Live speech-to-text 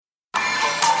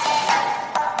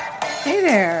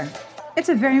there! It's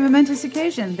a very momentous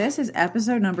occasion. This is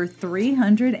episode number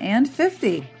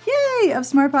 350. Yay! Of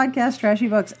Smart Podcast Trashy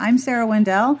Books. I'm Sarah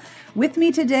Wendell. With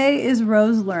me today is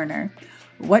Rose Lerner.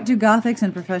 What do Gothics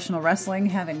and professional wrestling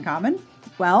have in common?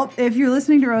 Well, if you're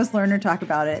listening to Rose Lerner talk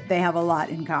about it, they have a lot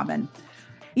in common.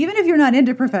 Even if you're not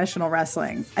into professional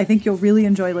wrestling, I think you'll really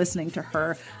enjoy listening to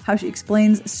her, how she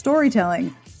explains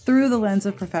storytelling through the lens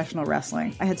of professional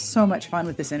wrestling. I had so much fun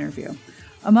with this interview.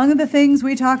 Among the things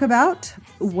we talk about,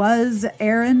 was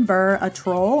Aaron Burr a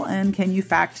troll? And can you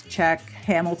fact check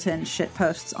Hamilton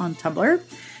shitposts on Tumblr?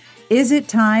 Is it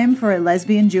time for a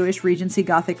lesbian Jewish Regency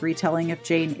Gothic retelling of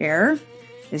Jane Eyre?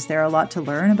 Is there a lot to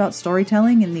learn about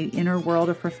storytelling in the inner world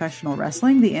of professional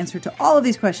wrestling? The answer to all of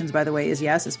these questions, by the way, is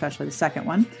yes, especially the second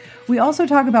one. We also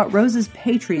talk about Rose's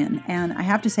Patreon, and I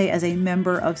have to say, as a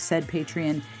member of said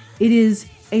Patreon, it is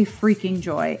a freaking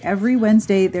joy. Every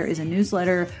Wednesday, there is a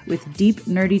newsletter with deep,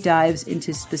 nerdy dives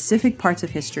into specific parts of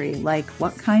history, like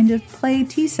what kind of play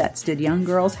tea sets did young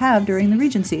girls have during the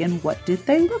Regency, and what did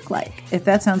they look like? If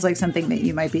that sounds like something that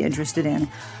you might be interested in,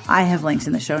 I have links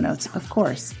in the show notes, of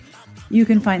course. You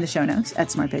can find the show notes at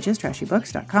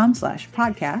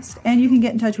smartbitchestrashybooks.com/podcast, and you can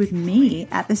get in touch with me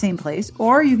at the same place,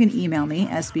 or you can email me,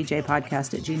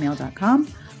 sbjpodcast@gmail.com,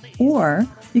 or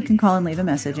you can call and leave a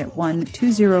message at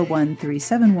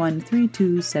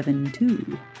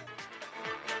 1-201-371-3272.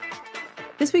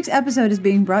 This week's episode is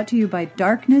being brought to you by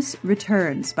Darkness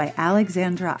Returns by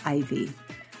Alexandra Ivy.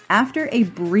 After a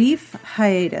brief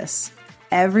hiatus,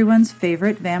 everyone's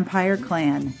favorite vampire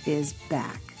clan is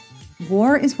back.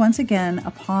 War is once again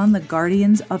upon the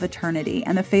Guardians of Eternity,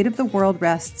 and the fate of the world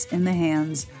rests in the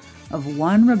hands of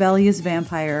one rebellious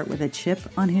vampire with a chip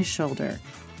on his shoulder.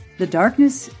 The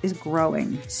darkness is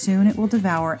growing. Soon it will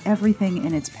devour everything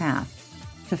in its path.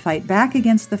 To fight back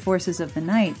against the forces of the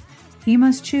night, he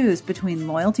must choose between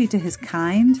loyalty to his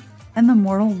kind and the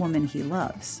mortal woman he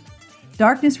loves.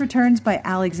 Darkness Returns by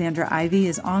Alexandra Ivy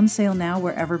is on sale now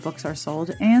wherever books are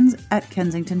sold and at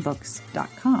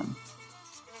kensingtonbooks.com.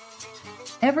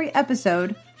 Every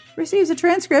episode receives a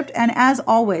transcript, and as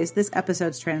always, this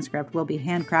episode's transcript will be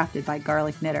handcrafted by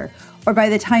Garlic Knitter, or by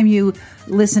the time you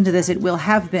listen to this, it will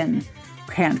have been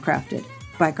handcrafted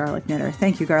by Garlic Knitter.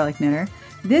 Thank you, Garlic Knitter.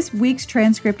 This week's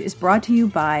transcript is brought to you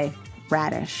by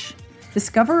Radish.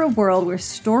 Discover a world where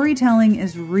storytelling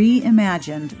is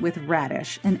reimagined with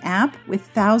Radish, an app with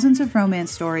thousands of romance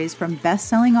stories from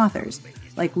best-selling authors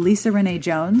like Lisa Renee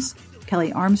Jones,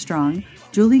 Kelly Armstrong,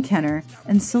 Julie Kenner,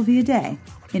 and Sylvia Day,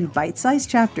 in bite-sized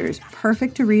chapters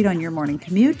perfect to read on your morning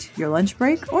commute, your lunch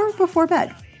break, or before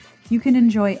bed. You can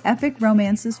enjoy epic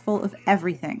romances full of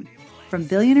everything, from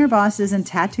billionaire bosses and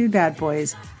tattooed bad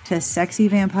boys to sexy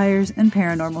vampires and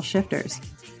paranormal shifters.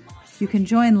 You can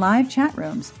join live chat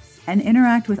rooms and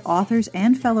interact with authors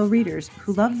and fellow readers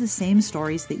who love the same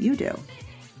stories that you do.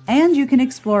 And you can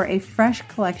explore a fresh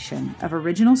collection of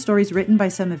original stories written by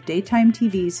some of daytime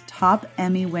TV's top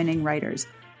Emmy-winning writers.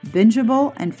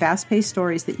 Bingeable and fast-paced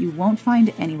stories that you won't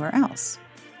find anywhere else.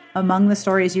 Among the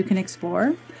stories you can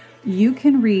explore, you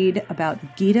can read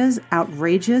about Gita's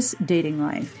outrageous dating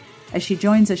life as she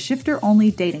joins a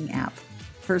shifter-only dating app.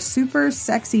 Her super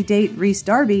sexy date, Reese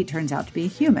Darby, turns out to be a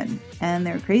human, and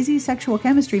their crazy sexual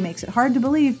chemistry makes it hard to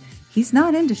believe he's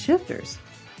not into shifters.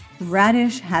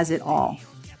 Radish has it all.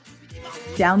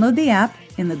 Download the app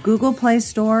in the Google Play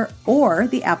Store or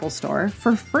the Apple Store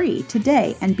for free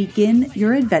today and begin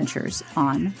your adventures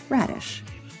on Radish.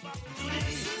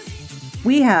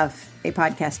 We have a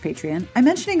podcast Patreon. I'm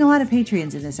mentioning a lot of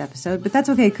Patreons in this episode, but that's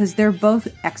okay because they're both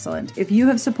excellent. If you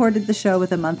have supported the show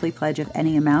with a monthly pledge of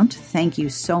any amount, thank you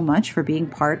so much for being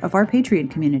part of our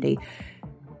Patreon community.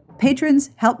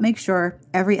 Patrons help make sure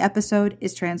every episode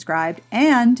is transcribed,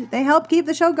 and they help keep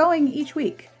the show going each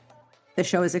week. The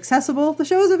show is accessible. The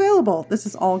show is available. This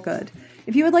is all good.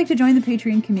 If you would like to join the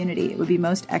Patreon community, it would be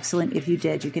most excellent if you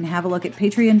did. You can have a look at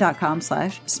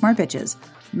patreon.com/smartbitches.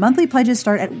 Monthly pledges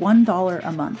start at $1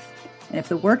 a month. And if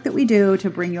the work that we do to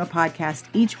bring you a podcast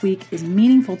each week is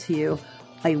meaningful to you,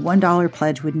 a $1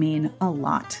 pledge would mean a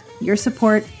lot. Your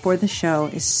support for the show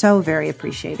is so very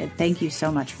appreciated. Thank you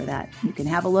so much for that. You can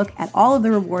have a look at all of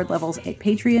the reward levels at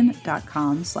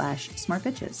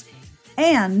patreon.com/smartbitches.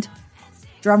 And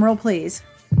drumroll, please.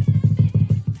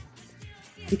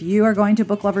 If you are going to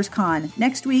Book Lovers Con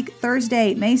next week,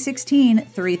 Thursday, May 16,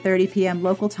 3:30 p.m.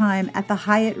 local time at the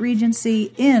Hyatt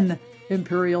Regency in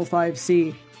Imperial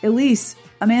 5C. Elise,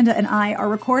 Amanda, and I are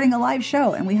recording a live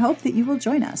show, and we hope that you will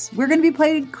join us. We're going to be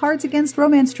playing Cards Against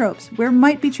Romance tropes. There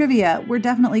might be trivia. We're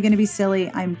definitely going to be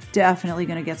silly. I'm definitely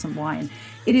going to get some wine.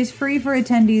 It is free for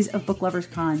attendees of Book Lovers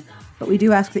Con. but we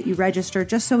do ask that you register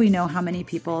just so we know how many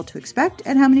people to expect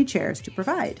and how many chairs to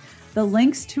provide. The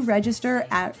links to register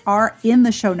are in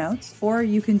the show notes, or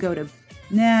you can go to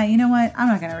you know what? I'm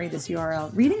not going to read this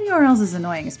URL. Reading URLs is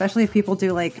annoying, especially if people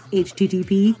do like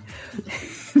HTTP.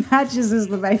 That just is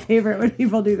my favorite when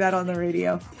people do that on the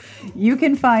radio. You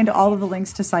can find all of the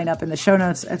links to sign up in the show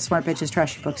notes at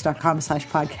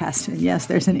smartbitchestrashybooks.com/podcast. And yes,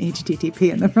 there's an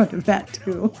HTTP in the front of that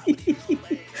too.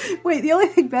 Wait, the only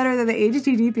thing better than the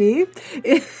HTTP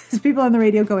is people on the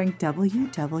radio going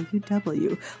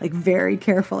www, like very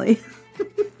carefully.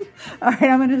 All right,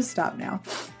 I'm going to stop now.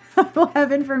 We'll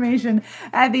have information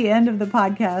at the end of the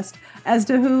podcast as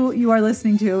to who you are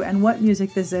listening to and what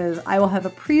music this is. I will have a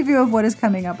preview of what is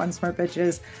coming up on Smart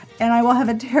Bitches, and I will have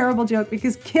a terrible joke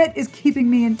because Kit is keeping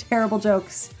me in terrible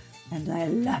jokes, and I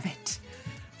love it.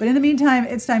 But in the meantime,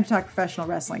 it's time to talk professional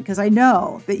wrestling, because I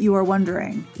know that you are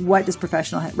wondering, what does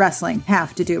professional wrestling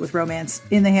have to do with romance?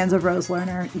 In the hands of Rose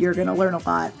Lerner, you're going to learn a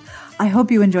lot. I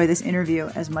hope you enjoy this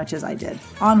interview as much as I did.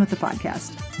 On with the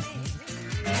podcast.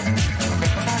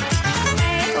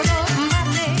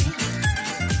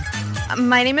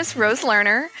 My name is Rose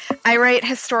Lerner. I write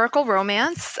historical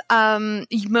romance,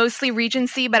 mostly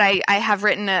Regency, but I have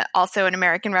written also an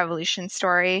American Revolution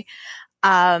story.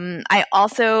 I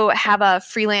also have a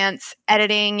freelance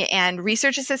editing and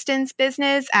research assistance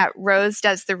business at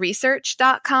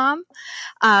rosedoestheresearch.com,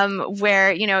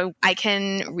 where, I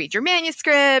can read your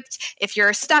manuscript. If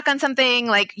you're stuck on something,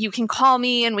 like, you can call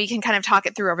me and we can kind of talk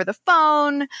it through over the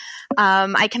phone.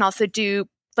 I can also do,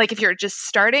 like, if you're just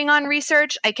starting on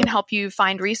research, I can help you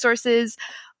find resources.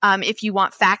 If you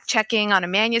want fact checking on a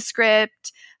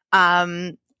manuscript,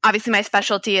 obviously my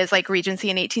specialty is like Regency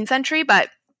and 18th century, but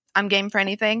I'm game for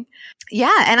anything.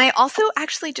 Yeah. And I also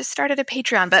actually just started a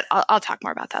Patreon, but I'll talk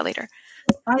more about that later.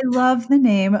 I love the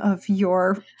name of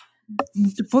your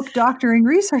book doctoring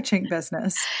researching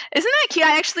business. Isn't that cute?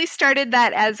 I actually started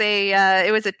that as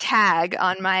it was a tag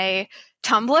on my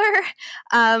Tumblr,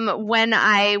 when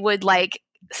I would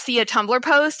see a Tumblr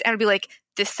post and I'd be like,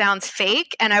 this sounds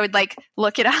fake. And I would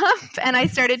look it up, and I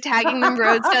started tagging them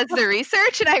Rose Does the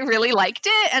Research, and I really liked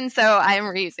it. And so I'm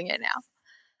reusing it now.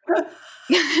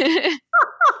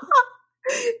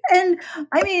 And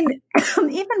I mean,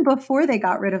 even before they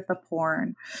got rid of the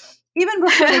porn, even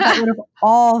before they got rid of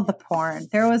all the porn,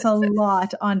 there was a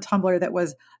lot on Tumblr that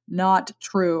was not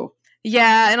true.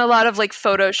 Yeah. And a lot of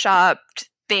photoshopped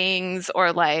things,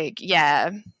 or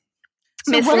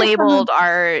mislabeled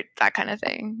art, that kind of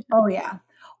thing. Oh, yeah.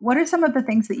 What are some of the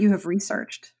things that you have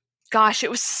researched? Gosh,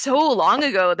 it was so long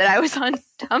ago that I was on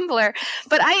Tumblr.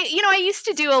 But I used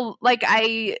to do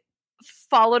I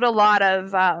followed a lot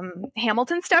of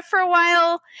Hamilton stuff for a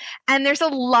while. And there's a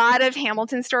lot of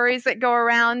Hamilton stories that go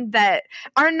around that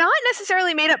are not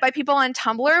necessarily made up by people on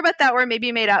Tumblr, but that were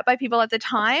maybe made up by people at the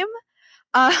time.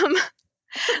 Some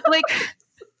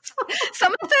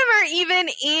of them are even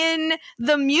in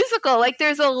the musical.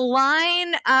 There's a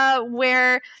line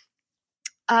where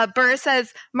Burr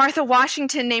says, Martha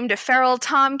Washington named a feral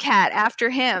tomcat after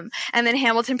him. And then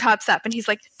Hamilton pops up and he's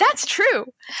like, that's true.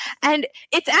 And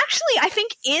it's actually, I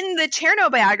think, in the Chernow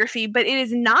biography, but it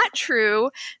is not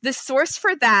true. The source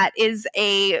for that is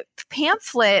a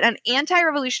pamphlet, an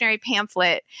anti-revolutionary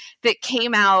pamphlet that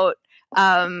came out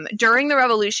during the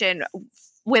Revolution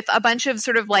with a bunch of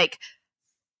sort of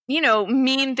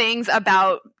mean things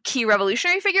about key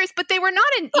revolutionary figures, but they were not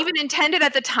even intended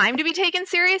at the time to be taken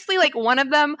seriously. One of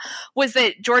them was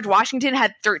that George Washington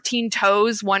had 13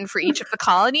 toes, one for each of the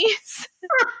colonies.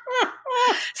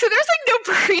 So there's no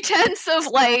pretense of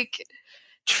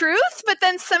truth, but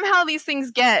then somehow these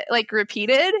things get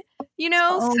repeated,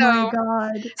 Oh my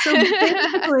God.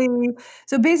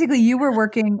 So basically you were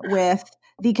working with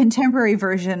the contemporary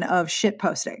version of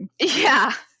shitposting.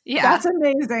 Yeah. Yeah. That's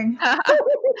amazing.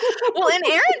 Well, and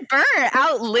Aaron Burr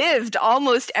outlived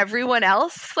almost everyone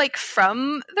else,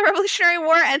 from the Revolutionary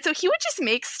War. And so he would just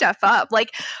make stuff up,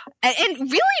 and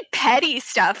really petty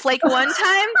stuff. One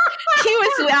time he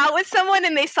was out with someone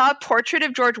and they saw a portrait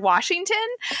of George Washington.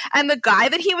 And the guy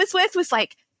that he was with was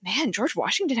like, man, George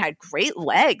Washington had great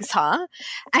legs, huh?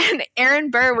 And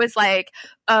Aaron Burr was like,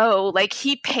 oh,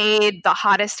 he paid the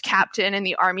hottest captain in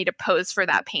the army to pose for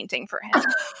that painting for him.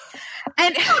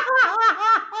 And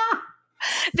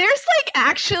there's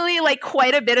actually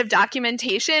quite a bit of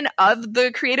documentation of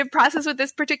the creative process with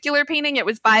this particular painting. It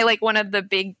was by one of the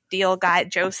big deal guy,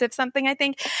 Joseph something, I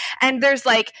think. And there's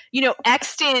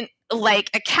extant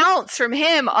accounts from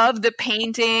him of the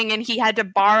painting, and he had to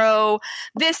borrow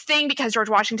this thing because George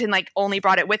Washington only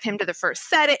brought it with him to the first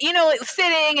sitting.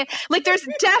 There's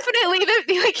definitely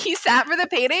he sat for the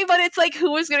painting, but it's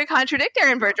who was going to contradict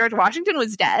Aaron Burr? George Washington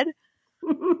was dead.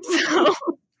 So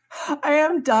I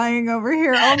am dying over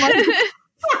here. Oh my.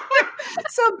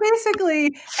 So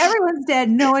basically, everyone's dead.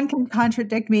 No one can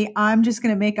contradict me. I'm just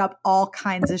going to make up all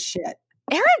kinds of shit.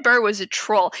 Aaron Burr was a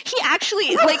troll. He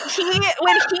actually, like,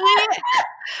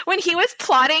 when he was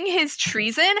plotting his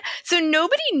treason, so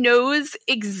nobody knows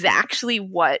exactly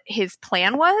what his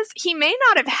plan was. He may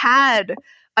not have had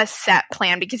a set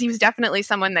plan because he was definitely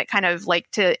someone that kind of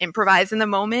liked to improvise in the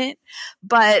moment.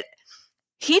 But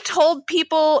he told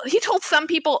some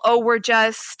people, oh, we're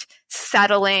just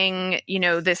settling,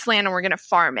 this land and we're going to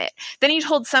farm it. Then he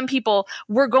told some people,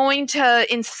 we're going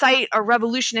to incite a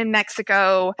revolution in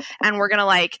Mexico and we're going to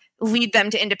like lead them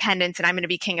to independence and I'm going to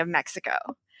be king of Mexico.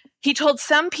 He told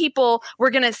some people,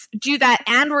 we're going to do that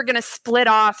and we're going to split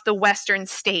off the Western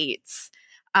states.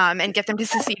 And get them to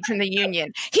secede from the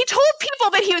Union. He told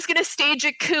people that he was going to stage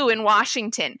a coup in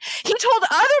Washington. He told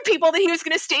other people that he was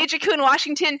going to stage a coup in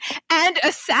Washington and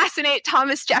assassinate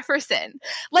Thomas Jefferson.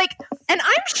 Like, and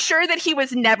I'm sure that he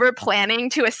was never planning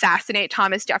to assassinate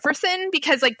Thomas Jefferson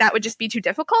because, like, that would just be too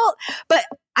difficult. But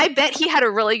I bet he had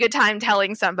a really good time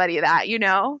telling somebody that,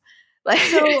 Like,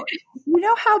 so, you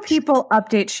know how people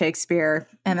update Shakespeare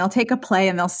and they'll take a play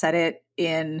and they'll set it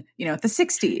in, the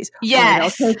 60s.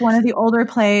 Yes. Or they'll take one of the older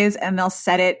plays and they'll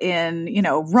set it in,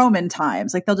 Roman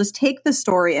times. Like they'll just take the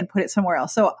story and put it somewhere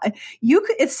else. So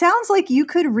it sounds like you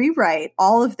could rewrite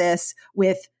all of this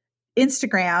with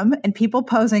Instagram and people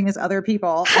posing as other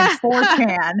people and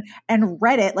 4chan and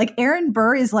Reddit. Like Aaron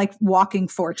Burr is like walking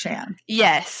 4chan.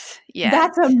 Yes. Yeah.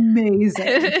 That's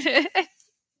amazing.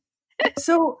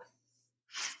 So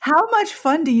how much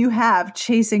fun do you have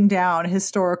chasing down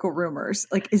historical rumors?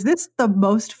 Like, is this the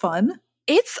most fun?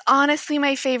 It's honestly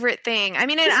my favorite thing. I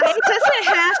mean, it doesn't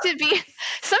have to be.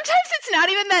 Sometimes it's not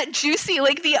even that juicy.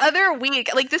 Like the other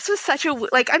week, like this was such a, I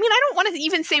don't want to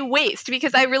even say waste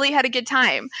because I really had a good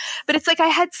time. But it's like I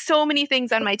had so many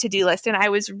things on my to-do list and I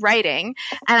was writing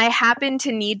and I happened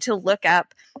to need to look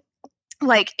up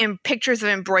like in pictures of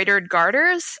embroidered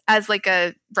garters as like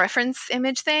a reference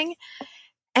image thing.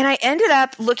 And I ended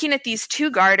up looking at these two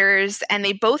garters and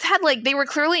they both had they were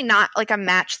clearly not like a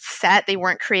matched set. They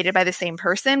weren't created by the same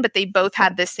person, but they both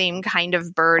had the same kind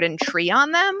of bird and tree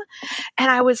on them.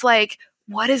 And I was like,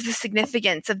 what is the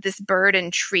significance of this bird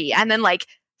and tree? And then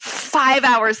 5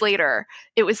 hours later,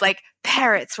 it was like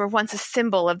parrots were once a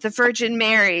symbol of the Virgin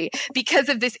Mary because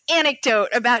of this anecdote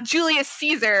about Julius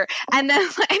Caesar. And then,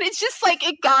 and it's just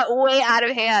it got way out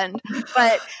of hand.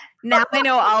 But now I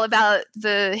know all about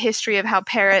the history of how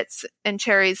parrots and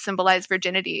cherries symbolize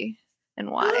virginity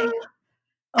and why.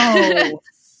 Oh,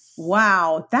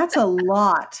 wow. That's a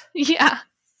lot. Yeah.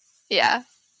 Yeah.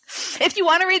 If you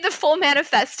want to read the full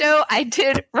manifesto, I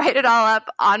did write it all up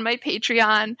on my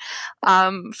Patreon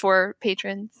for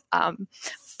patrons.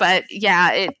 But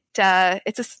yeah,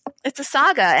 it's a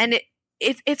saga, and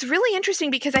it's really interesting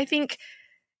because I think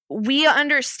we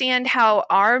understand how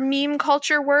our meme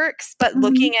culture works, but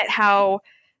looking at how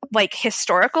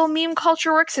historical meme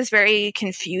culture works is very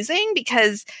confusing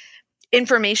because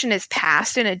information is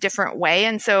passed in a different way.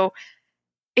 And so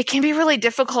it can be really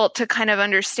difficult to kind of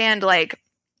understand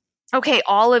okay,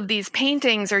 all of these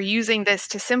paintings are using this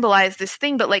to symbolize this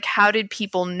thing, but how did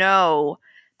people know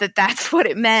that that's what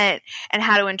it meant and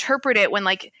how to interpret it when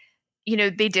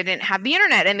they didn't have the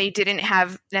internet and they didn't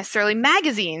have necessarily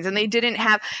magazines and they didn't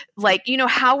have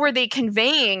how were they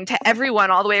conveying to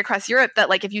everyone all the way across Europe that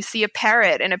if you see a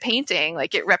parrot in a painting,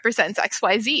 it represents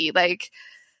XYZ.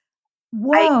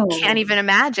 Whoa. I can't even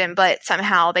imagine, but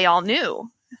somehow they all knew.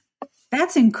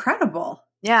 That's incredible.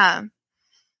 Yeah.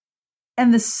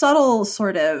 And the subtle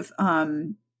sort of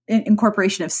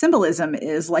incorporation of symbolism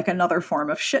is another form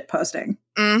of shit posting.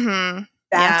 Mm-hmm.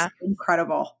 That's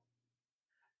incredible.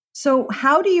 So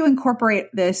how do you incorporate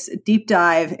this deep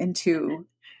dive into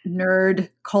nerd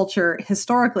culture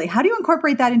historically? How do you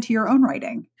incorporate that into your own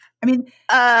writing? I mean,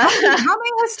 how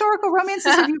many historical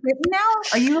romances have you written now?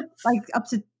 Are you up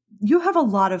to, you have a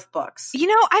lot of books.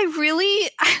 I really,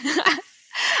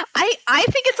 I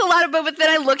think it's a lot of books, but then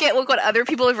I look what other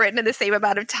people have written in the same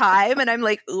amount of time and I'm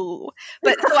like, ooh.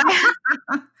 But so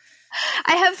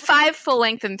I have 5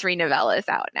 full-length and 3 novellas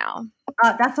out now.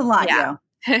 That's a lot, yeah.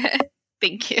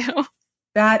 Thank you.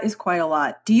 That is quite a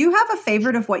lot. Do you have a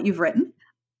favorite of what you've written?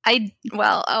 I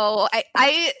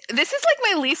this is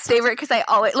my least favorite because I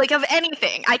always of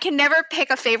anything. I can never pick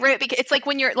a favorite because it's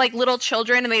when you're little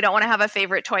children and they don't want to have a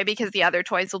favorite toy because the other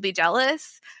toys will be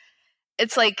jealous.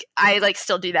 It's I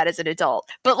still do that as an adult.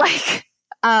 But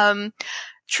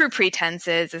True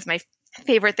Pretenses is my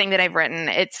favorite thing that I've written.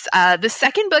 It's the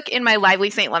second book in my Lively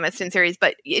St. Lemiston series,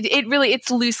 but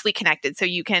it's loosely connected, so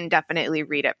you can definitely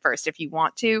read it first if you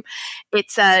want to.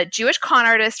 It's a Jewish con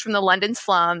artist from the London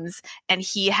slums, and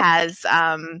he has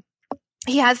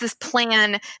this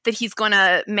plan that he's going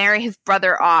to marry his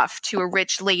brother off to a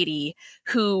rich lady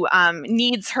who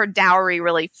needs her dowry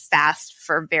really fast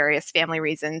for various family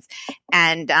reasons.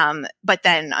 And but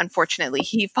then, unfortunately,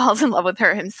 he falls in love with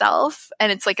her himself.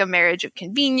 And it's like a marriage of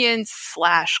convenience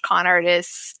 / con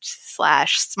artist /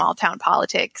 small town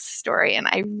politics story. And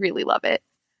I really love it.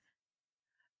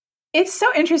 It's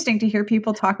so interesting to hear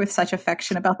people talk with such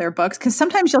affection about their books, because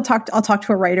sometimes I'll talk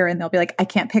to a writer and they'll be like, I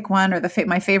can't pick one, or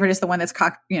my favorite is the one that's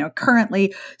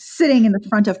currently sitting in the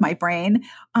front of my brain.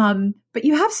 But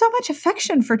you have so much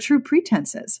affection for True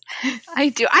Pretenses. I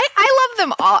do. I love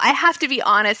them all. I have to be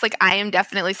honest. Like, I am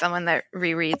definitely someone that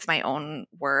rereads my own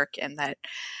work, and that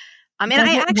Does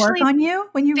it actually work on you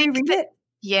when you reread it?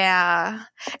 Yeah,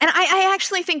 and I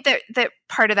actually think that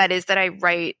part of that is that I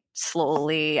write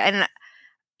slowly, and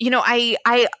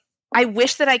I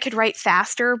wish that I could write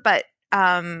faster, but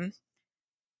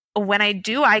when I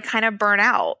do, I kind of burn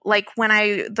out. Like, when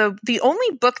the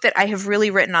only book that I have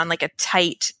really written on like a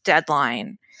tight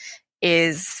deadline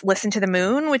is Listen to the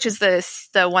Moon, which is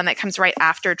the one that comes right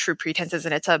after True Pretenses,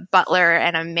 and it's a butler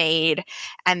and a maid,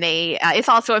 and it's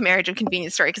also a marriage of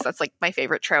convenience story, because that's like my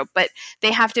favorite trope. But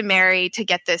they have to marry to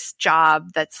get this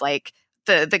job that's like,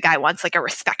 the guy wants like a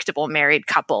respectable married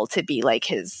couple to be like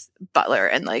his butler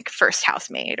and like first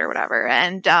housemaid or whatever.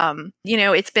 And,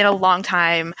 it's been a long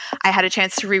time. I had a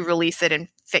chance to re-release it and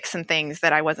fix some things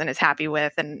that I wasn't as happy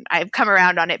with, and I've come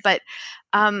around on it. But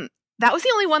that was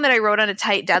the only one that I wrote on a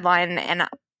tight deadline, and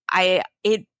I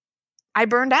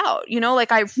burned out.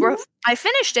 I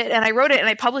finished it and I wrote it and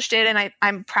I published it, and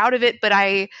I'm proud of it, but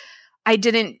I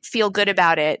didn't feel good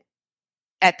about it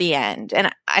at the end.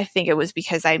 And I think it was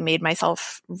because I made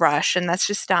myself rush, and that's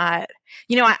just not,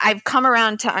 I've come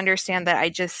around to understand that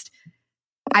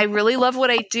I really love what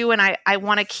I do, and I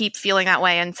want to keep feeling that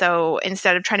way. And so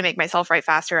instead of trying to make myself write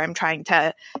faster, I'm trying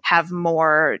to have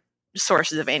more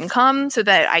sources of income so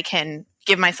that I can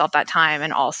give myself that time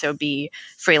and also be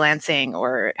freelancing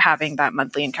or having that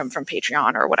monthly income from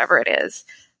Patreon or whatever it is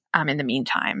in the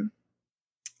meantime.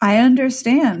 I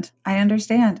understand.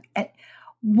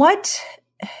 What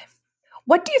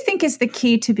do you think is the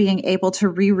key to being able to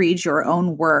reread your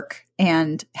own work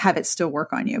and have it still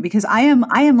work on you? Because I am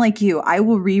like you. I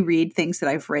will reread things that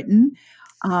I've written.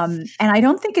 And I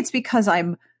don't think it's because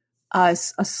I'm a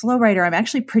slow writer. I'm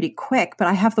actually pretty quick, but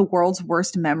I have the world's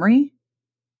worst memory.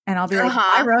 And I'll be like,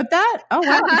 I wrote that? Oh,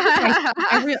 wow.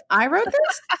 I wrote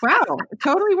this? Wow. It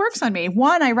totally works on me.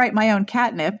 1, I write my own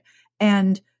catnip.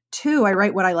 And 2, I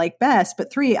write what I like best,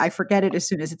 but 3, I forget it as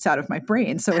soon as it's out of my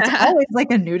brain. So it's always like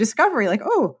a new discovery. Like,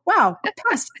 oh, wow,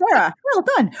 passed, Sarah, well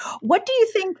done. What do you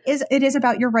think it is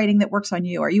about your writing that works on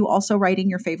you? Are you also writing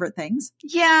your favorite things?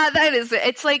 Yeah, that is it.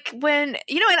 It's like when, and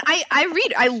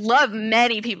I love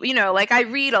many people, I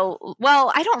read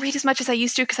I don't read as much as I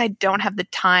used to because I don't have the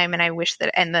time, and I wish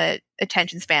that, and the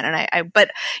attention span. And when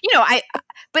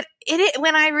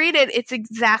I read it, it's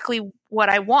exactly what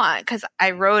I want, because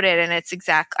I wrote it, and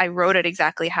I wrote it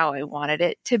exactly how I wanted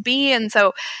it to be. And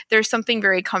so there's something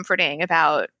very comforting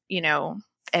about,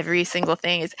 every single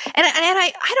thing is, and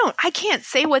I can't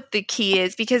say what the key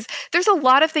is, because there's a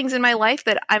lot of things in my life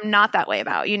that I'm not that way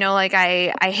about, like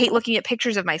I hate looking at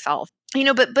pictures of myself,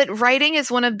 but writing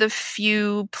is one of the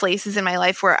few places in my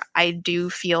life where I do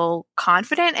feel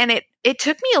confident. And it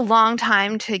took me a long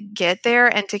time to get there,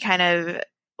 and to kind of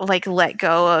like let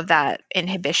go of that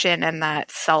inhibition and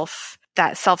that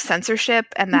self-censorship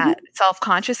and that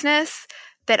self-consciousness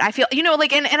that I feel,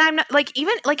 and I'm not like,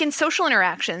 even like in social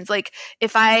interactions, like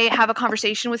if I have a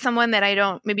conversation with someone that I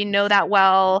don't maybe know that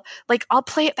well, like I'll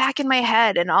play it back in my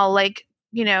head, and I'll like,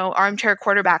 armchair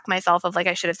quarterback myself of like,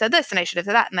 I should have said this and I should have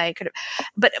said that, and I could have,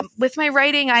 but with my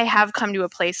writing, I have come to a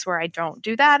place where I don't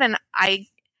do that. And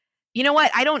you know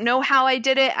what? I don't know how I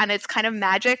did it, and it's kind of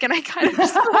magic, and I kind of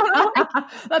just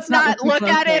let's not look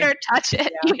at it or touch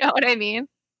it. Yeah. You know what I mean?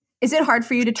 Is it hard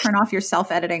for you to turn off your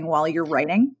self-editing while you're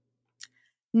writing?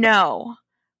 No.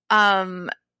 I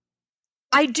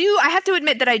do. I have to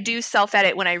admit that I do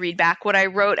self-edit when I read back what I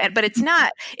wrote, but it's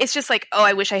not. It's just like, oh,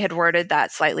 I wish I had worded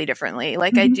that slightly differently.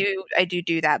 Like I do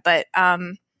that, but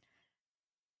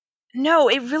no,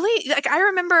 it really, like, I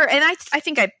remember, and I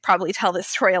think I probably tell this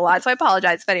story a lot, so I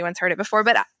apologize if anyone's heard it before,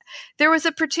 but there was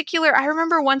I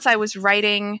remember once I was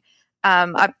writing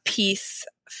a piece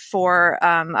for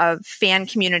a fan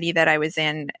community that I was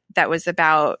in that was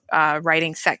about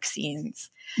writing sex scenes.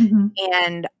 Mm-hmm.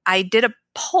 And I did a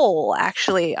poll,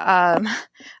 actually, an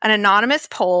anonymous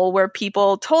poll where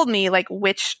people told me like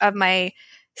which of my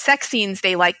sex scenes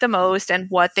they liked the most and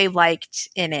what they liked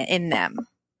in them,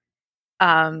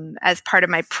 as part of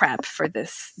my prep for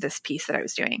this piece that I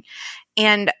was doing.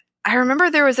 And I remember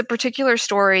there was a particular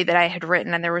story that I had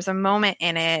written, and there was a moment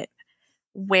in it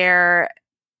where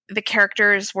the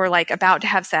characters were like about to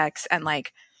have sex, and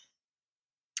like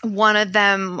one of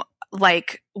them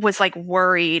like was like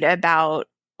worried about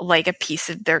like a piece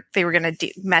of they were going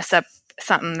to mess up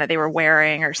something that they were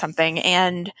wearing or something.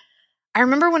 And I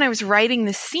remember when I was writing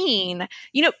the scene,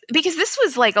 you know, because this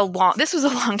was a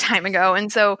long time ago.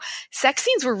 And so sex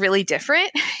scenes were really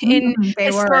different in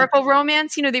historical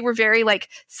romance. You know, they were very like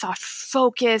soft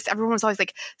focused. Everyone was always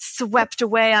like swept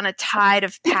away on a tide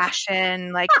of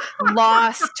passion, like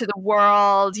lost to the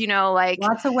world, you know, like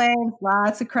lots of waves,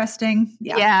 lots of cresting.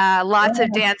 Yeah, lots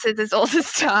of dances as old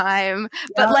as time.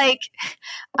 Yep. But like,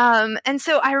 and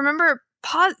so I remember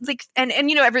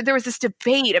and you know, there was this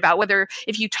debate about whether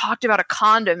if you talked about a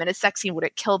condom in a sex scene, would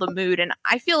it kill the mood? And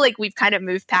I feel like we've kind of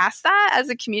moved past that as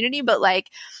a community. But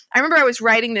like, I remember I was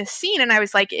writing this scene and I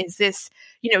was like, is this,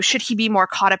 you know, should he be more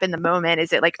caught up in the moment?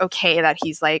 Is it like, okay that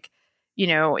he's like, you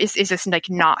know, is this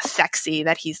like not sexy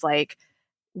that he's like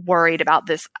worried about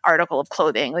this article of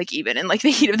clothing, like even in like the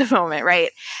heat of the moment.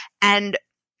 Right. And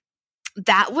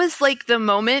that was like the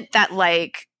moment that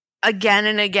like, again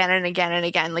and again and again and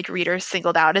again, like readers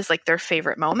singled out as like their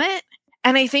favorite moment.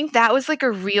 And I think that was like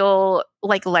a real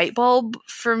like light bulb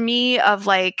for me of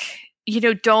like, you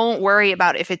know, don't worry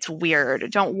about if it's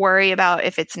weird. Don't worry about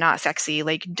if it's not sexy.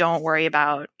 Like, don't worry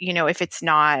about, you know, if it's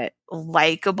not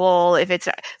likable, if it's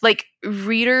like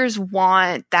readers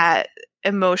want that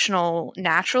emotional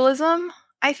naturalism,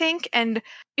 I think. And,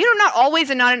 you know, not always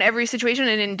and not in every situation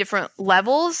and in different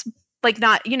levels. Like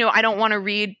not, you know, I don't want to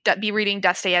be reading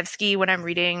Dostoevsky when I'm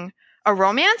reading a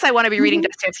romance. I want to be reading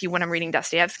Dostoevsky when I'm reading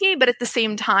Dostoevsky. But at the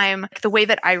same time, the way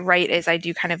that I write is I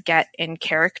do kind of get in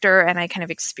character and I kind of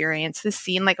experience the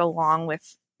scene like along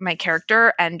with my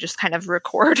character and just kind of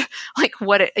record like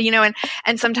what it, you know,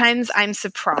 and sometimes I'm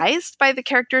surprised by the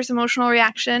character's emotional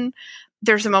reaction.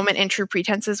 There's a moment in True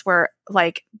Pretenses where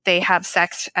like they have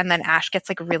sex and then Ash gets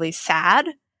like really sad.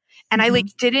 And I like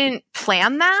didn't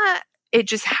plan that. It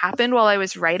just happened while I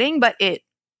was writing, but it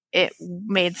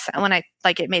made sense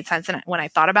it made sense when I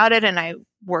thought about it and I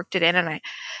worked it in. And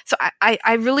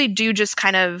I really do just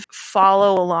kind of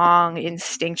follow along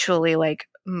instinctually, like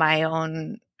my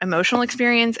own emotional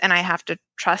experience. And I have to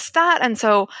trust that. And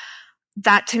so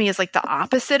that to me is like the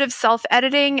opposite of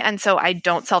self-editing. And so I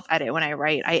don't self-edit when I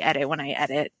write. I edit when I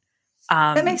edit.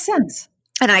 That makes sense.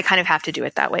 And I kind of have to do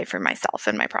it that way for myself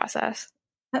and my process.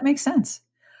 That makes sense.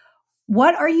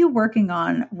 What are you working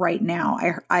on right now?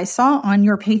 I saw on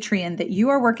your Patreon that you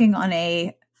are working on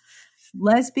a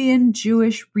lesbian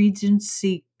Jewish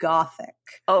Regency Gothic.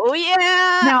 Oh,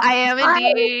 yeah. Now, I am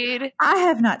indeed. I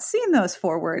have not seen those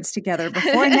four words together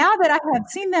before. Now that I have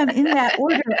seen them in that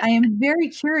order, I am very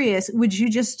curious. Would you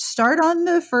just start on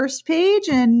the first page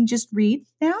and just read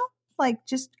now? Like,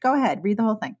 just go ahead, read the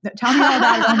whole thing. Tell me all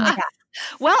about it. Oh my God.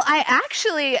 Well, I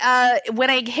actually, when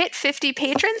I hit 50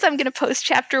 patrons, I'm going to post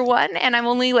chapter 1, and I'm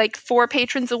only like 4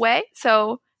 patrons away.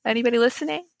 So, anybody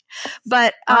listening?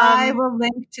 But I will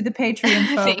link to the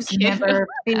Patreon, folks. Never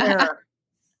fear.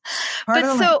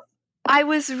 But so I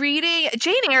was reading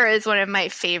Jane Eyre is one of my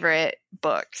favorite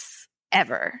books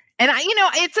ever, and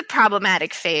it's a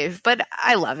problematic fave, but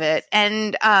I love it.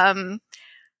 And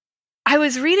I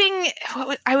was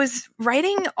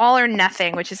writing All or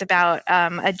Nothing, which is about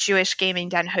a Jewish gaming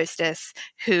den hostess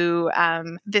who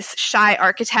this shy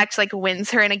architect like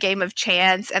wins her in a game of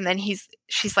chance, and then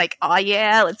she's like, "Oh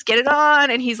yeah, let's get it on,"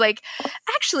 and he's like,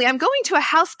 "Actually, I'm going to a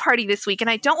house party this week, and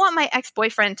I don't want my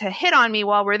ex-boyfriend to hit on me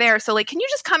while we're there. So like, can you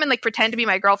just come and like pretend to be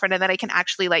my girlfriend, and then I can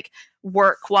actually like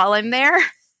work while I'm there?"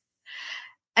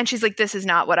 And she's like, "This is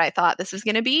not what I thought this was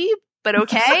going to be, but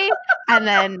okay." And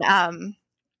then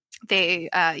they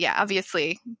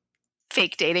obviously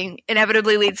fake dating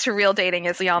inevitably leads to real dating,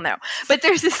 as we all know. But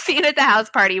there's this scene at the house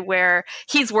party where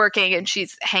he's working and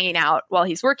she's hanging out while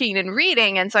he's working and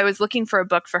reading. And so I was looking for a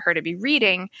book for her to be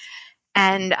reading.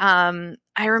 And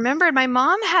I remembered my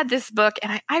mom had this book,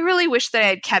 and I really wish that I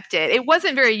had kept it. It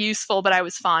wasn't very useful, but I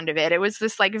was fond of it. It was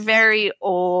this like very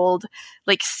old,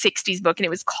 like 60s book, and it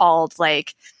was called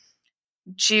like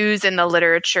Jews in the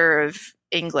Literature of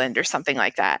England or something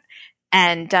like that.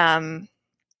 And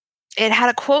it had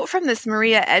a quote from this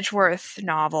Maria Edgeworth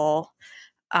novel.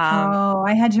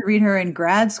 I had to read her in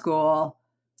grad school.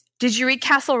 Did you read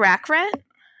Castle Rackrent?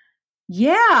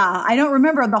 Yeah, I don't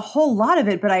remember the whole lot of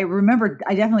it, but I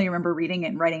definitely remember reading it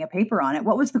and writing a paper on it.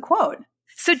 What was the quote?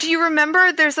 So do you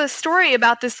remember there's a story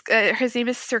about this, his name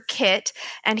is Sir Kit,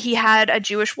 and he had a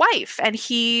Jewish wife, and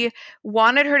he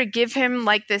wanted her to give him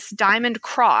like this diamond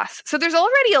cross. So there's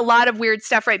already a lot of weird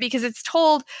stuff, right? Because it's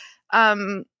told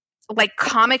like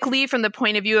comically from the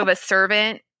point of view of a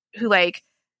servant who like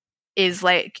is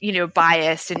like, you know,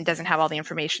 biased and doesn't have all the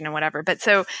information and whatever. But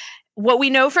so what we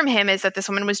know from him is that this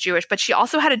woman was Jewish, but she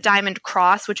also had a diamond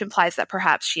cross, which implies that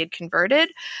perhaps she had converted.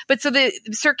 But so the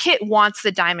Sir Kit wants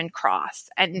the diamond cross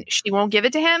and she won't give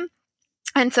it to him.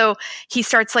 And so he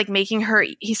starts making her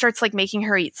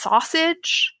eat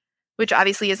sausage, which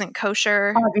obviously isn't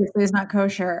kosher. Obviously is not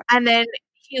kosher. And then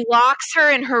he locks her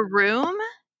in her room,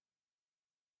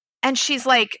 and she's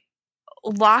like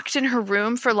locked in her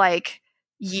room for like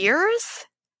years.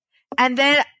 And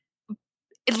then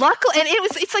luckily, and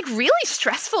it's like really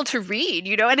stressful to read,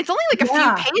 you know, and it's only like a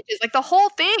few pages. Like the whole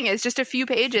thing is just a few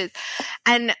pages,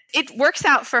 and it works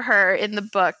out for her in the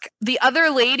book. The other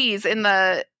ladies in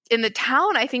the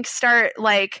town, I think, start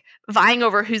like vying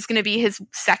over who's going to be his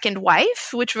second wife,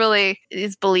 which really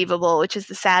is believable, which is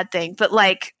the sad thing. But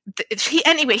like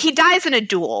he dies in a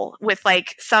duel with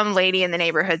like some lady in the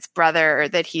neighborhood's brother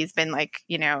that he's been like,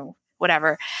 you know,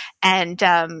 whatever. And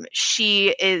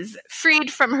she is freed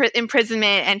from her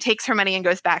imprisonment and takes her money and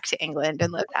goes back to England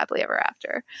and lives happily ever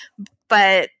after.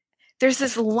 But there's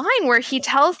this line where he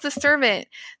tells the servant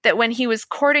that when he was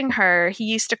courting her, he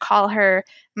used to call her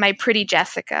my pretty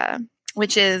Jessica,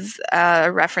 which is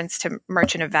a reference to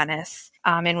Merchant of Venice,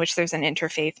 in which there's an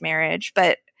interfaith marriage.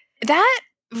 But that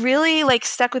really like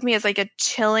stuck with me as like a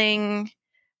chilling,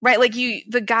 right? Like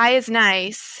the guy is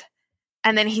nice,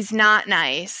 and then he's not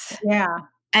nice. Yeah.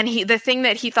 And the thing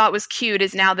that he thought was cute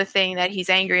is now the thing that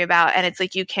he's angry about. And it's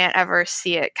like, you can't ever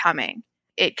see it coming.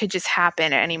 It could just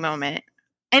happen at any moment.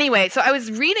 Anyway, so I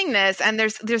was reading this, and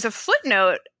there's a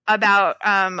footnote about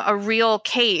a real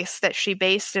case that she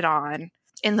based it on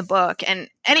in the book. And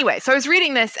anyway, so I was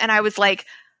reading this, and I was like,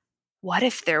 what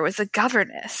if there was a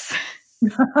governess?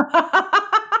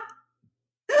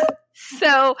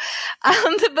 So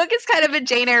the book is kind of a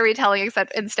Jane Eyre retelling,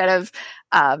 except instead of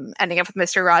ending up with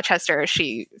Mr. Rochester,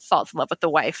 she falls in love with the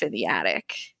wife in the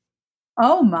attic.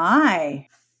 Oh my,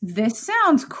 this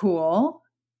sounds cool.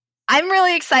 I'm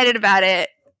really excited about it.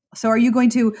 So are you going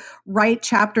to write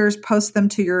chapters, post them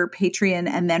to your Patreon,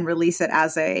 and then release it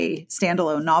as a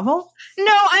standalone novel?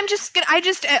 No, I'm just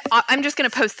gonna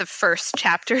post the first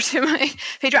chapter to my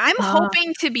Patreon. I'm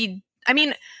hoping to be, I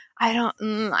mean,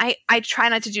 I try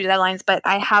not to do deadlines, but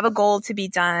I have a goal to be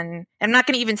done. I'm not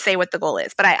going to even say what the goal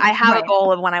is, but I have a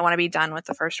goal of when I want to be done with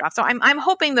the first draft. So I'm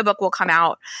hoping the book will come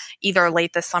out either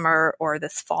late this summer or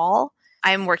this fall.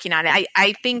 I'm working on it.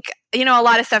 I think, you know, a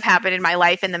lot of stuff happened in my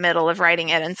life in the middle of writing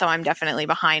it. And so I'm definitely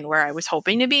behind where I was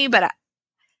hoping to be, but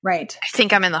I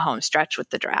think I'm in the home stretch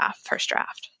with the first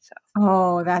draft. So.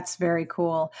 Oh, that's very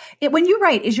cool. When you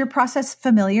write, is your process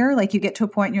familiar? Like you get to a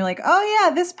point and you're like, oh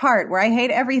yeah, this part where I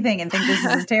hate everything and think this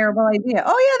is a terrible idea.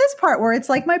 Oh yeah, this part where it's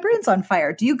like my brain's on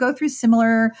fire. Do you go through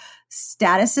similar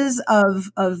statuses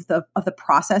of the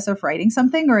process of writing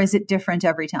something, or is it different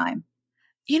every time?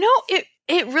 You know,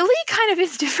 it really kind of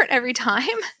is different every time.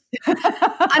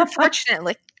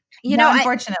 Unfortunately.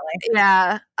 Unfortunately.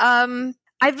 Yeah.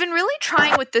 I've been really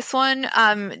trying with this one.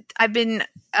 I've been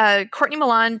Courtney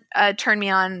Milan turned me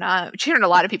on. She turned a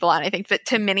lot of people on, I think, but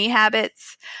to Mini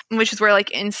Habits, which is where like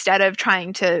instead of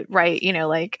trying to write, you know,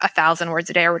 like 1,000 words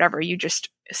a day or whatever, you just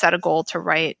set a goal to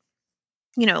write,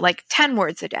 you know, like 10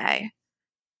 words a day.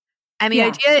 And the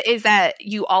idea is that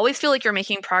you always feel like you're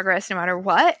making progress no matter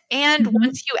what. And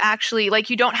once you actually, like,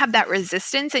 you don't have that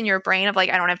resistance in your brain of like,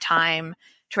 I don't have time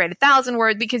to write 1,000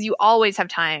 words, because you always have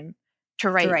time to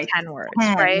write 10 words,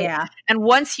 right? Yeah. And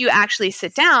once you actually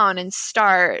sit down and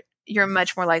start, you're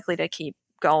much more likely to keep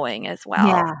going as well.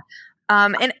 Yeah.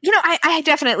 And, you know, I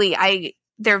definitely,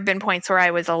 there have been points where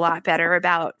I was a lot better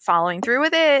about following through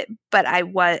with it, but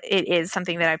it is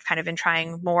something that I've kind of been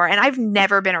trying more. And I've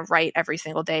never been a write every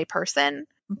single day person,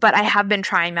 but I have been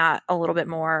trying that a little bit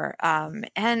more.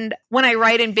 And when I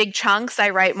write in big chunks, I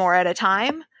write more at a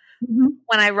time.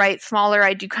 When I write smaller,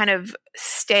 I do kind of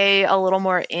stay a little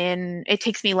more in. It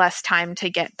takes me less time to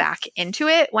get back into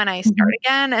it when I start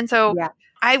again. And so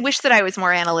I wish that I was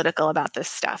more analytical about this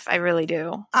stuff. I really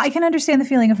do. I can understand the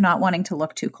feeling of not wanting to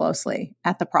look too closely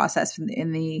at the process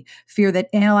in the fear that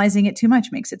analyzing it too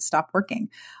much makes it stop working.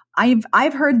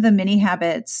 I've heard the Mini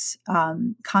Habits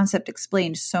concept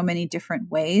explained so many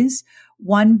different ways.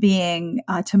 One being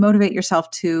to motivate yourself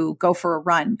to go for a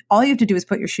run. All you have to do is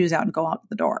put your shoes out and go out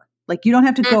the door. Like, you don't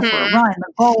have to go for a Mhm. run.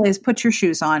 The goal is put your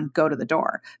shoes on, go to the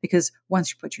door. Because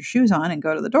once you put your shoes on and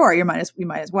go to the door, you might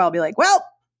as well be like, well,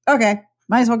 okay,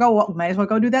 might as well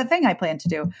go do that thing I plan to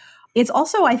do. It's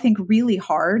also, I think, really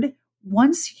hard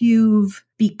once you've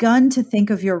begun to think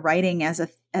of your writing as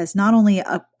not only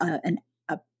a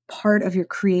part of your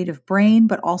creative brain,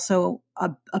 but also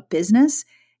a business.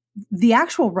 The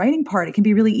actual writing part, it can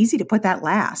be really easy to put that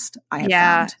last, I have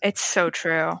Yeah, found. it's so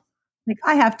true. Like,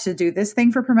 I have to do this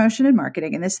thing for promotion and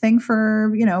marketing and this thing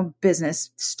for,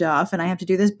 business stuff. And I have to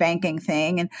do this banking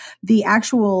thing. And the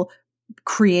actual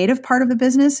creative part of the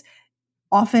business,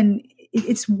 often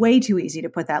it's way too easy to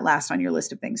put that last on your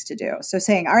list of things to do. So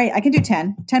saying, all right, I can do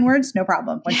 10 words, no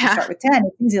problem. Once you Yeah. start with 10,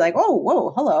 it's easy. Like, oh,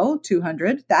 whoa, hello,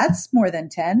 200. That's more than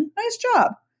 10. Nice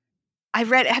job.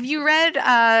 Have you read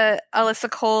Alyssa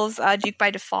Cole's Duke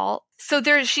by Default? So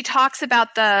she talks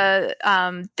about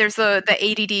there's the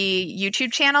ADD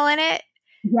YouTube channel in it.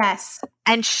 Yes.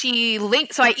 And she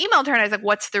linked, so I emailed her and I was like,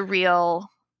 what's the real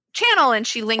channel? And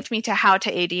she linked me to How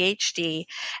to ADHD.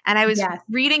 And I was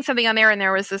reading something on there, and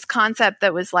there was this concept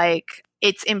that was like,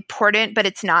 it's important, but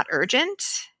it's not urgent.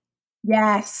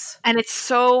 Yes. And it's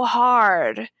so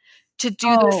hard to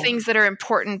do those things that are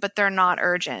important, but they're not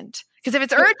urgent. Because if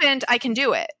it's urgent, I can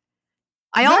do it.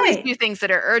 I always do things that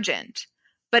are urgent.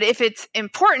 But if it's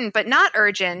important but not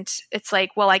urgent, it's like,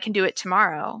 well, I can do it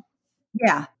tomorrow.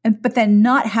 Yeah. But then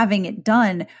not having it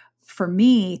done, for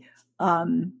me,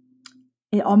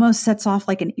 it almost sets off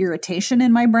like an irritation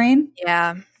in my brain.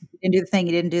 Yeah. You didn't do the thing.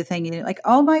 You didn't do the thing. You didn't, like,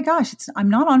 oh my gosh, I'm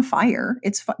not on fire.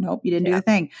 It's nope, you didn't do the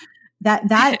thing.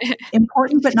 That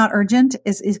important but not urgent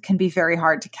is can be very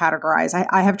hard to categorize.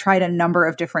 I have tried a number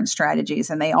of different strategies,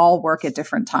 and they all work at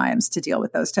different times to deal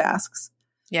with those tasks.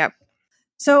 Yep.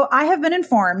 So I have been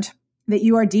informed that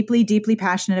you are deeply, deeply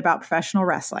passionate about professional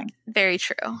wrestling. Very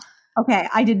true. Okay,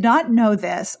 I did not know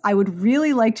this. I would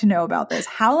really like to know about this.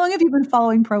 How long have you been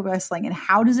following pro wrestling, and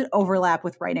how does it overlap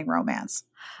with writing romance?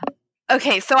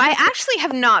 Okay, so I actually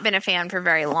have not been a fan for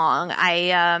very long.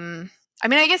 I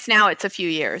mean, I guess now it's a few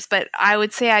years, but I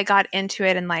would say I got into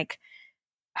it in like,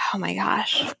 oh my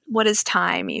gosh, what is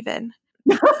time even?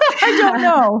 I don't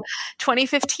know.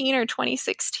 2015 or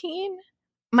 2016?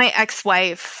 My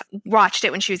ex-wife watched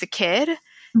it when she was a kid.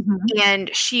 Mm-hmm.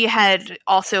 And she had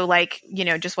also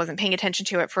just wasn't paying attention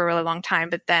to it for a really long time.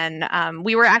 But then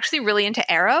we were actually really into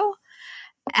Arrow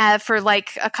for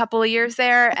like a couple of years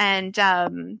there. And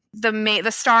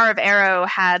the star of Arrow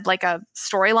had like a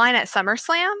storyline at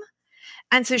SummerSlam.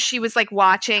 And so she was like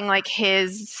watching like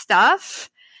his stuff.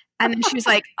 And then she was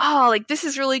like, oh, like this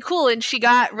is really cool. And she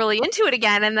got really into it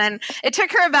again. And then it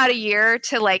took her about a year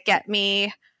to like get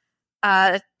me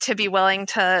to be willing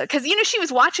to, because she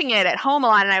was watching it at home a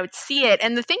lot, and I would see it.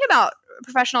 And the thing about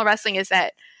professional wrestling is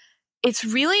that it's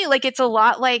really like, it's a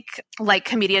lot like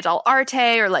commedia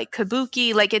dell'arte or like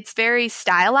kabuki. Like, it's very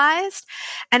stylized,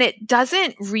 and it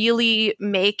doesn't really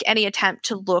make any attempt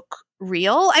to look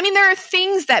real. I mean, there are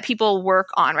things that people work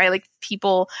on, right? Like,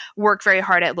 people work very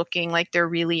hard at looking like they're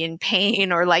really in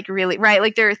pain, or like really, right?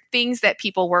 Like, there are things that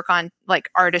people work on, like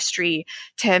artistry,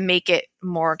 to make it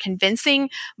more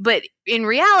convincing. But in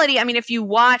reality, I mean, if you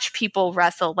watch people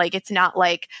wrestle, like, it's not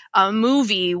like a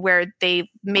movie where they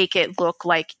make it look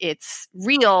like it's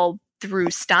real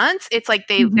through stunts. It's like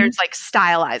there's like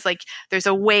stylized, like there's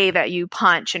a way that you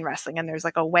punch in wrestling, and there's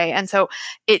like a way. And so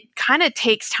it kind of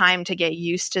takes time to get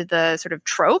used to the sort of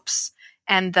tropes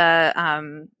and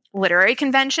the literary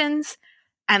conventions.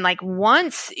 And like,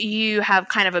 once you have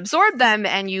kind of absorbed them,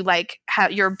 and you like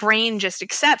your brain just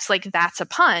accepts like that's a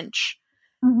punch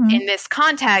in this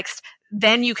context,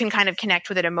 then you can kind of connect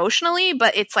with it emotionally.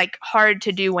 But it's like hard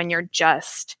to do when you're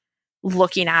just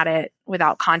looking at it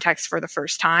without context for the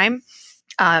first time.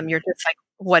 You're just like,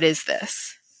 what is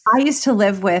this? I used to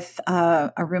live with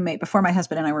a roommate before my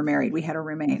husband and I were married. We had a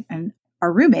roommate, and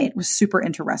our roommate was super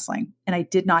into wrestling, and I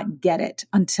did not get it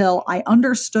until I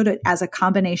understood it as a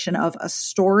combination of a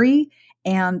story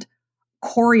and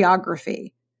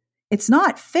choreography. It's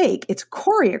not fake, it's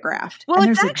choreographed. Well,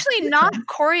 it's actually not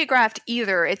choreographed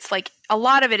either. It's like a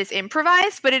lot of it is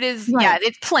improvised, but it is,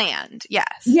 it's planned.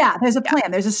 Yes. Yeah, there's a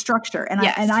plan, there's a structure. And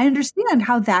I understand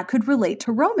how that could relate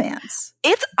to romance.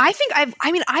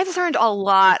 I've learned a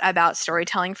lot about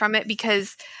storytelling from it,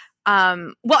 because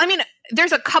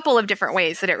there's a couple of different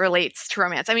ways that it relates to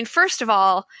romance. I mean, first of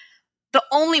all, the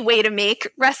only way to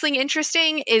make wrestling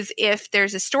interesting is if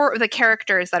there's a story, the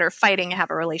characters that are fighting have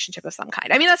a relationship of some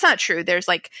kind. I mean, that's not true. There's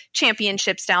like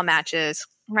championship style matches,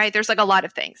 right? There's like a lot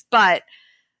of things, but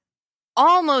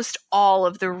almost all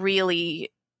of the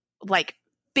really like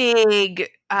big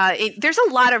there's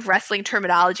a lot of wrestling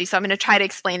terminology, so I'm going to try to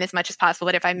explain as much as possible.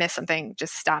 But if I miss something,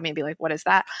 just stop me and be like, "What is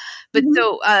that?" But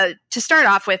so to start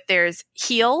off with, there's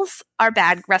heels are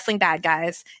wrestling bad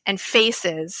guys, and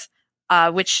faces,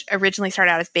 which originally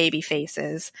started out as baby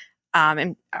faces,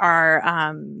 and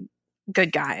are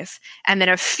good guys. And then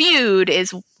a feud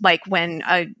is like when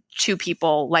two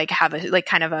people like have a like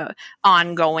kind of a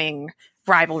ongoing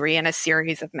rivalry in a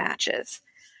series of matches.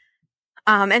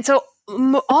 And so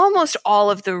almost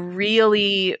all of the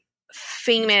really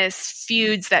famous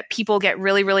feuds that people get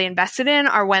really, really invested in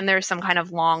are when there's some kind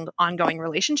of long ongoing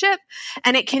relationship.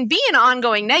 And it can be an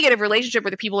ongoing negative relationship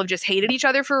where the people have just hated each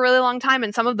other for a really long time.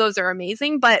 And some of those are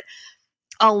amazing, but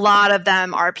a lot of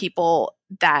them are people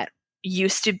that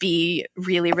used to be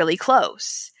really, really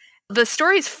close. The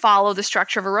stories follow the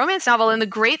structure of a romance novel. And the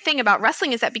great thing about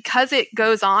wrestling is that because it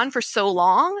goes on for so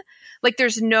long, like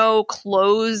there's no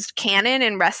closed canon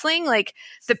in wrestling. Like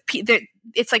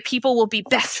it's like people will be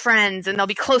best friends and they'll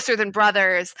be closer than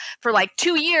brothers for like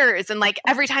 2 years. And like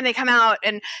every time they come out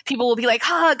and people will be like,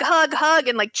 hug, hug, hug,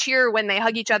 and like cheer when they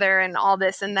hug each other and all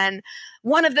this. And then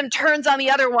one of them turns on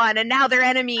the other one and now they're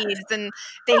enemies and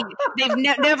they've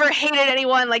never hated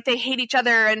anyone. Like they hate each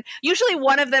other. And usually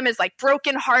one of them is like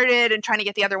brokenhearted and trying to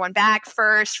get the other one back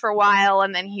first for a while.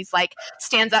 And then he's like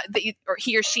stands up, or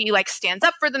he or she like stands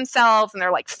up for themselves and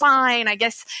they're like, fine, I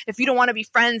guess if you don't want to be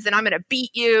friends, then I'm going to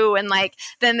beat you. And like,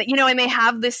 then, you know, and they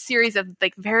have this series of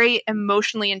like very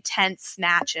emotionally intense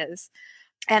matches.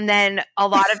 And then a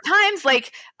lot of times,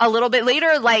 like a little bit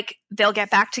later, like they'll get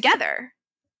back together.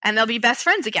 And they'll be best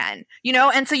friends again, you know?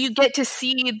 And so you get to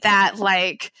see that,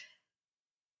 like,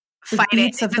 the fighting.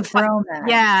 Beats of the bromance.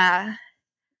 Yeah.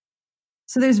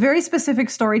 So there's very specific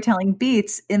storytelling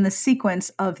beats in the sequence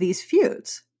of these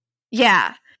feuds.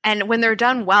 Yeah. And when they're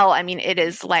done well, I mean, it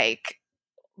is, like,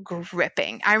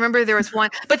 gripping. I remember there was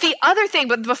one. But the other thing,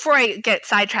 but before I get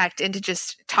sidetracked into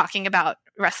just talking about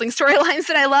wrestling storylines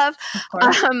that I love,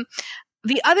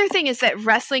 the other thing is that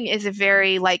wrestling is a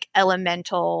very, like,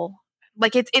 elemental...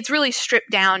 Like it's really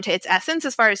stripped down to its essence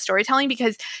as far as storytelling,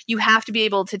 because you have to be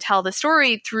able to tell the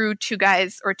story through two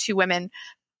guys or two women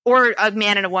or a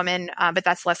man and a woman, but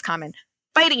that's less common,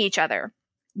 fighting each other.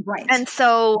 Right. And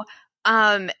so,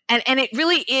 and it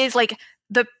really is like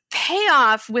the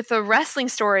payoff with a wrestling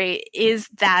story is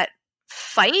that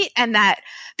fight, and that,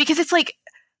 because it's like,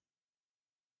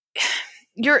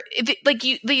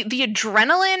 the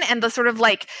adrenaline and the sort of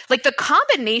like the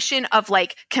combination of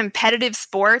like competitive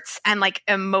sports and like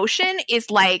emotion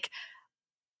is like,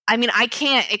 I mean, I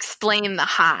can't explain the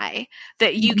high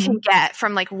that you can get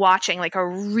from like watching like a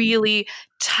really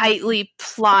tightly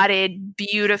plotted,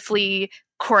 beautifully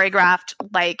choreographed,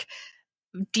 like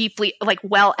deeply like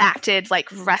well acted like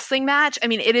wrestling match. I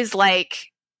mean, it is like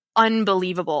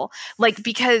unbelievable, like,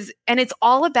 because, and it's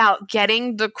all about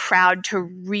getting the crowd to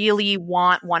really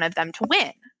want one of them to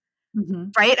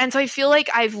win. Right. And so I feel like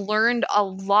I've learned a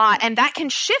lot, and that can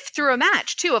shift through a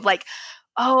match too, of like,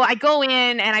 oh, I go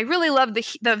in and I really love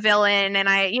the villain, and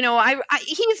I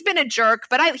he's been a jerk,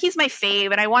 but he's my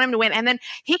fave and I want him to win. And then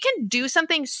he can do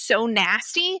something so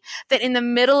nasty that in the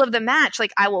middle of the match,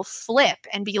 like I will flip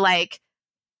and be like,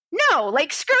 no,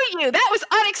 like, screw you. That was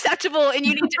unacceptable and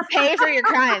you need to pay for your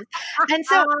crimes. And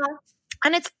so,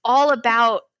 and it's all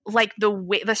about like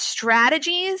the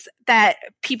strategies that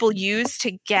people use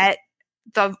to get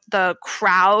the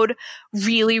crowd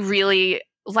really, really,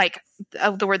 like,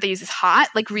 the word they use is hot,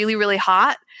 like really, really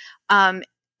hot,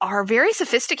 are very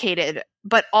sophisticated,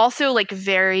 but also like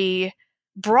very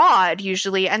broad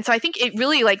usually. And so I think it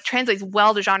really like translates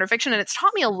well to genre fiction. And it's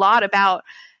taught me a lot about,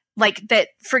 like, that,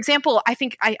 for example, I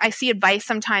think I see advice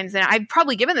sometimes, and I've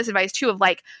probably given this advice too, of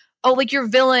like, oh, like your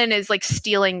villain is like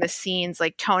stealing the scenes,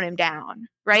 like tone him down,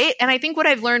 right? And I think what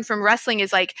I've learned from wrestling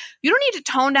is like, you don't need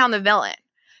to tone down the villain.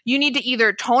 You need to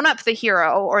either tone up the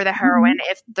hero or the heroine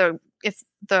if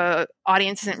the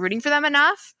audience isn't rooting for them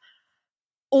enough,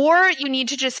 or you need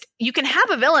to just, you can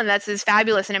have a villain that's as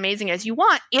fabulous and amazing as you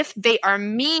want if they are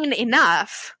mean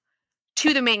enough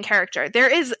to the main character.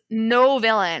 There is no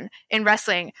villain in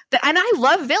wrestling and I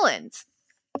love villains.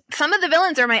 Some of the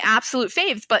villains are my absolute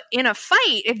faves, but in a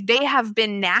fight, if they have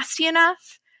been nasty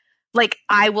enough, like,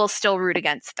 I will still root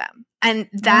against them. And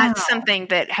that's something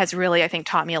that has really, I think,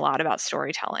 taught me a lot about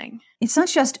storytelling. It's not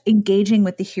just engaging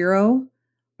with the hero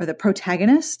or the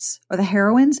protagonists or the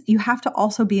heroines. You have to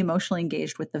also be emotionally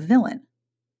engaged with the villain.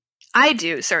 I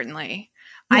do, certainly.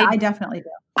 Yeah, I definitely do.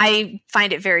 I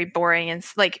find it very boring. And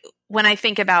like, when I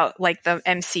think about like the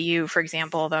MCU, for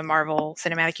example, the Marvel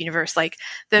Cinematic Universe, like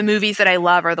the movies that I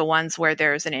love are the ones where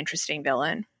there's an interesting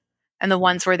villain, and the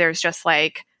ones where there's just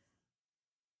like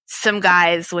some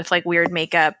guys with like weird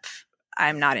makeup,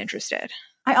 I'm not interested.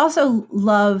 I also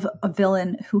love a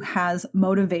villain who has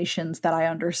motivations that I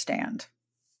understand.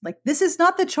 Like, this is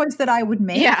not the choice that I would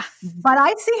make, but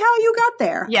I see how you got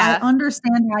there. Yeah. I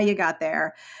understand how you got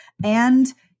there. And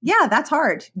yeah, that's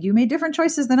hard. You made different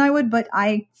choices than I would, but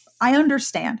I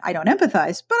understand. I don't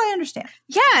empathize, but I understand.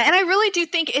 Yeah, and I really do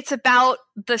think it's about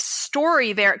the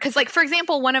story there. Because, like, for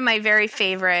example, one of my very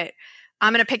favorite,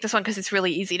 I'm going to pick this one because it's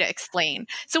really easy to explain.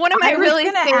 So one of my really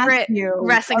favorite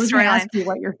wrestling storylines. I was going to ask you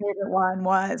what your favorite one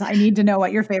was. I need to know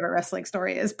what your favorot wrestling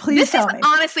story is. Please tell me. This is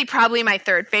honestly probably my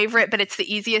third favorite, but it's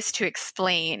the easiest to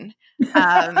explain.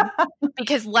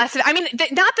 Because not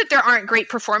that there aren't great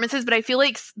performances, but I feel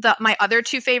like my other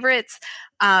two favorites,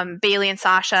 Bayley and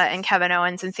Sasha and Kevin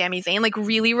Owens and Sami Zayn, like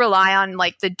really rely on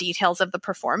like the details of the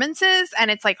performances,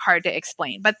 and it's like hard to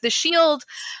explain. But the Shield,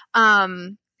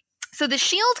 so the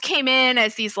Shield came in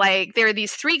as these like, there were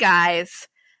these three guys,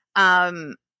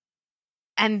 and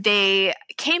they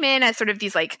came in as sort of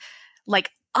these like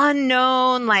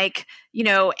unknown, like, you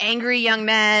know, angry young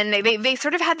men. They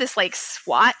sort of had this like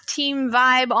SWAT team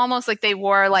vibe, almost like they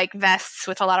wore like vests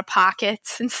with a lot of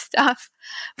pockets and stuff.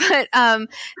 But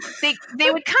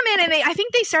they would come in, and I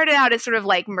think they started out as sort of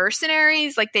like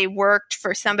mercenaries, like they worked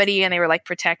for somebody and they were like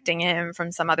protecting him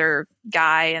from some other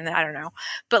guy, and I don't know.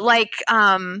 But like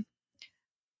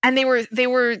and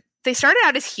they started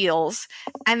out as heels,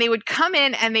 and they would come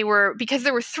in, and because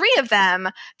there were three of them,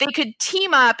 they could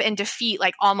team up and defeat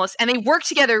like almost, and they worked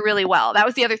together really well. That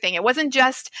was the other thing. It wasn't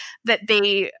just that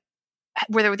there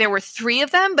were three of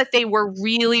them, but they were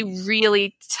really,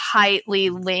 really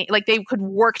tightly linked. Like they could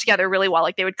work together really well.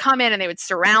 Like they would come in and they would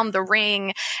surround the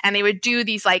ring, and they would do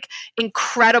these like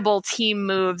incredible team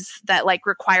moves that like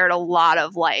required a lot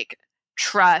of like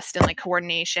trust and like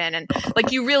coordination, and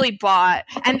like you really bought,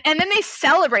 and then they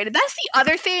celebrated. That's the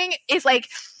other thing, is like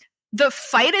the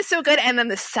fight is so good, and then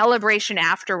the celebration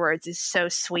afterwards is so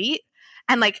sweet,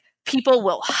 and like people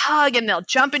will hug and they'll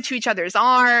jump into each other's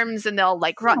arms, and they'll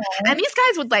like run. And these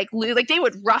guys would like they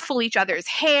would ruffle each other's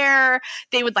hair,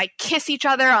 they would like kiss each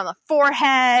other on the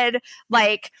forehead,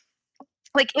 like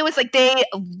it was like they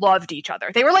loved each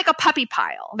other. They were like a puppy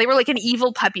pile. They were like an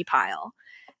evil puppy pile.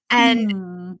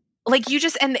 And like you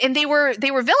just, and they were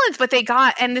villains, but they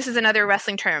got, and this is another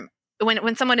wrestling term,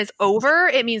 when someone is over,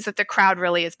 it means that the crowd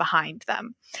really is behind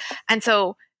them. And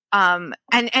so, and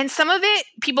some of it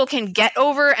people can get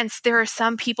over, and there are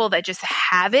some people that just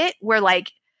have it where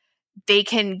like they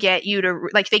can get you to,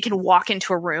 like, they can walk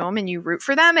into a room and you root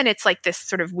for them, and it's like this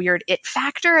sort of weird it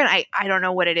factor, and I don't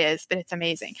know what it is, but it's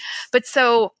amazing. But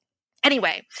so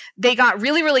anyway, they got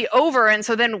really, really over. And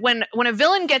so then when a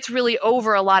villain gets really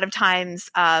over, a lot of times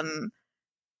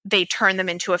they turn them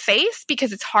into a face,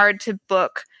 because it's hard to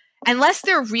book unless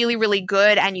they're really, really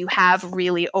good and you have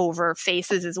really over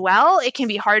faces as well. It can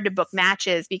be hard to book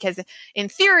matches, because in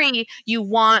theory, you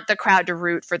want the crowd to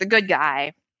root for the good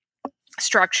guy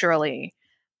structurally.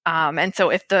 And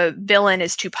so if the villain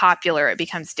is too popular, it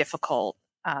becomes difficult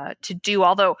to do,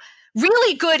 although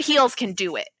really good heels can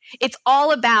do it. It's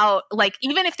all about, like,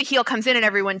 even if the heel comes in and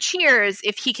everyone cheers,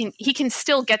 if he can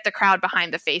still get the crowd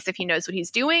behind the face if he knows what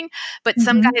he's doing. But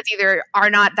some guys either are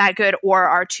not that good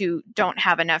or don't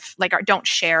have enough, like, don't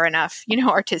share enough,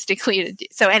 artistically to do.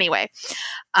 So anyway,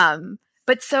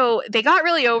 but so they got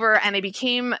really over, and they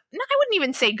became, I wouldn't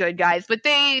even say good guys, but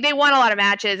they won a lot of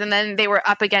matches, and then they were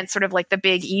up against sort of like the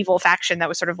big evil faction that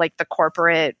was sort of like the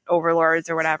corporate overlords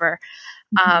or whatever.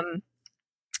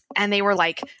 And they were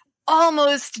like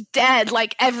almost dead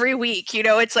like every week.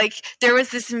 It's like there was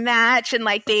this match, and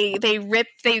like they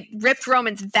ripped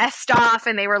Roman's vest off,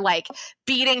 and they were like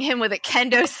beating him with a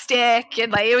kendo stick,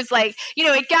 and like it was like,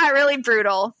 it got really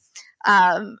brutal.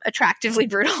 Attractively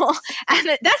brutal.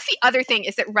 And that's the other thing,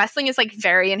 is that wrestling is like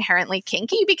very inherently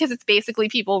kinky, because it's basically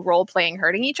people role playing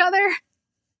hurting each other.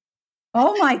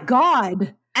 Oh my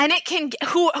God. And it can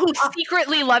who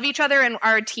secretly love each other and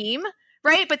are a team,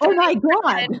 right? But oh my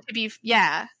God. To be,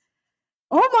 yeah.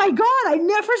 Oh my God, I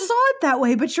never saw it that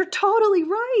way, but you're totally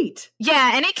right.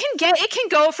 Yeah, and it can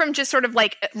go from just sort of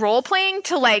like role playing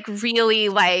to like really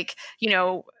like,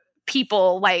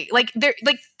 people like they're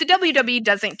like, the WWE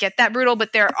doesn't get that brutal,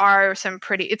 but there are some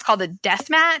pretty, it's called a death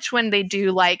match, when they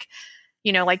do like,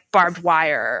 like barbed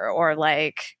wire or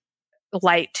like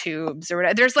light tubes or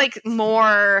whatever. There's like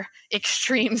more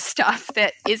extreme stuff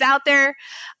that is out there.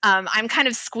 I'm kind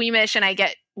of squeamish, and I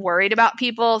get worried about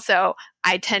people, so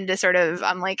I tend to sort of,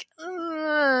 I'm like,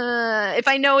 if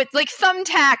I know it's like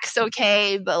thumbtacks,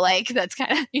 okay, but like that's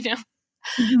kind of,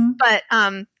 but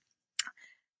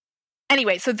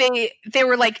anyway, so they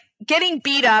were like getting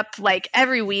beat up like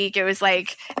every week. It was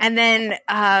like, and then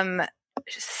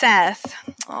Seth,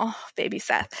 oh baby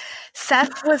Seth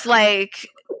was like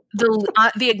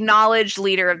the acknowledged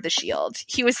leader of the Shield.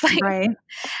 He was like, right.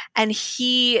 And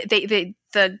the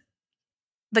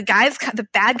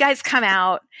bad guys come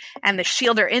out, and the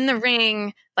Shield are in the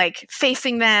ring, like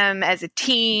facing them as a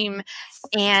team.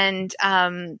 And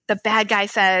the bad guy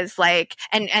says like,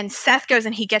 and Seth goes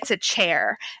and he gets a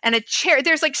chair.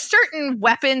 There's like certain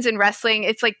weapons in wrestling.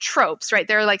 It's like tropes, right?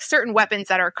 There are like certain weapons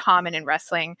that are common in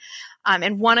wrestling.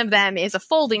 And one of them is a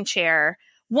folding chair.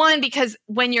 One, because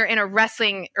when you're in a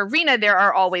wrestling arena, there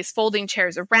are always folding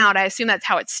chairs around. I assume that's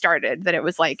how it started, that it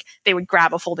was like they would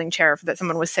grab a folding chair that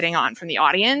someone was sitting on from the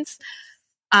audience.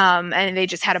 And they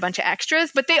just had a bunch of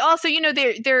extras. But they also,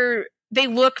 they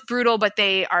look brutal, but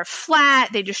they are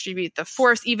flat. They distribute the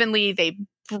force evenly. They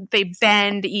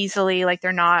bend easily. Like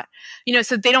they're not,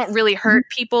 so they don't really hurt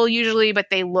people usually, but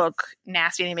they look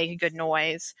nasty and they make a good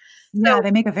noise. Yeah,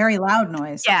 they make a very loud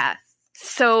noise. Yeah.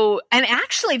 So, and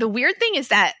actually the weird thing is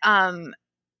that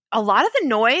a lot of the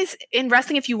noise in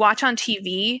wrestling, if you watch on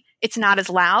TV, it's not as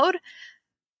loud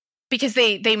because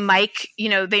they mic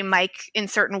in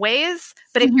certain ways.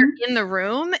 But if you're in the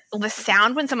room, the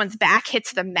sound when someone's back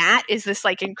hits the mat is this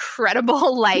like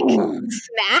incredible like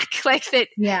smack like that.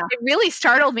 Yeah. It really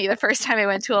startled me the first time I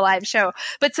went to a live show.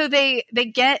 But so they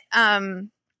get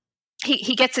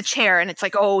he gets a chair, and it's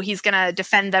like, oh, he's going to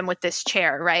defend them with this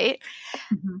chair, right?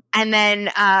 Mm-hmm. And then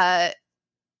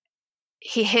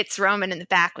he hits Roman in the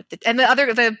back with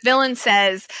the villain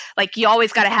says, like, you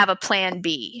always got to have a plan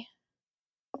B.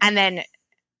 And then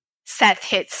Seth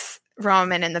hits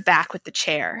Roman in the back with the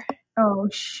chair. Oh,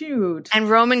 shoot. And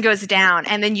Roman goes down,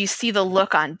 and then you see the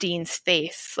look on Dean's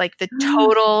face, like the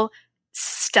total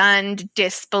stunned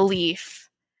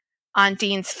disbelief on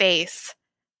Dean's face.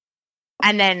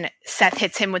 And then Seth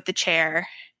hits him with the chair.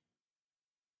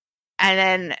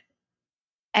 And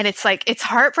it's like, it's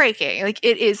heartbreaking. Like,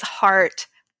 it is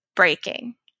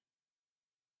heartbreaking.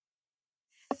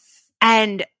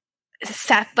 And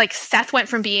Seth went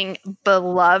from being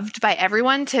beloved by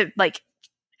everyone to like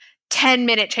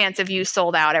 10-minute chance of use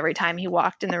sold out every time he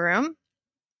walked in the room.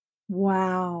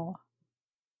 Wow.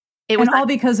 It was all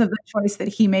because of the choice that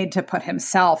he made to put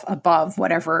himself above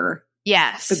whatever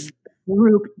the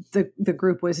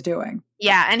group was doing.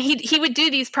 Yeah, and he would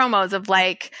do these promos of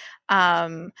like,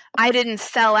 I didn't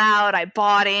sell out, I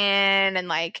bought in, and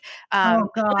like when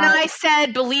I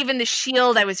said believe in the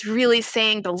Shield, I was really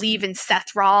saying believe in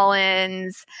Seth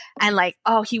Rollins. And like,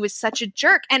 oh, he was such a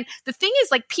jerk. And the thing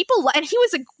is, like, and he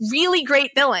was a really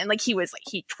great villain. Like,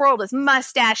 he twirled his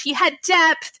mustache, he had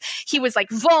depth, he was like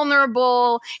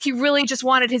vulnerable, he really just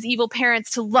wanted his evil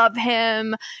parents to love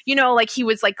him, like he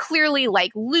was like clearly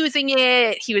like losing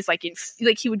it. He was like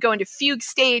he would go into fugue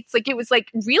states. Like, it was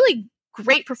like really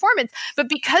great performance. But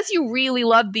because you really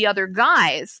loved the other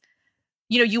guys,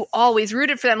 you always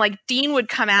rooted for them. Like, Dean would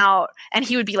come out and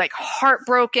he would be like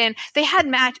heartbroken. They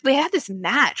had this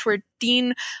match where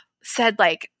Dean said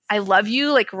like, I love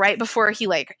you, like right before he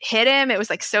like hit him. It was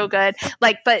like so good.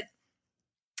 Like, but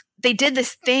they did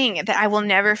this thing that I will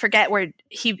never forget where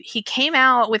he came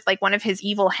out with like one of his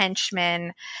evil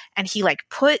henchmen, and he like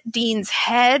put Dean's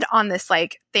head on this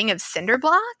like thing of cinder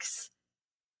blocks.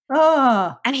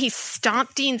 Oh. And he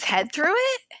stomped Dean's head through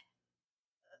it.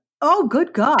 Oh,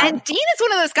 good God. And Dean is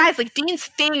one of those guys, like, Dean's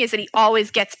thing is that he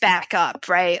always gets back up,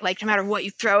 right? Like, no matter what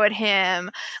you throw at him,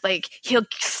 like, he'll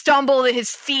stumble to his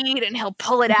feet and he'll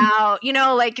pull it out,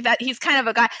 like that. He's kind of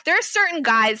a guy. There are certain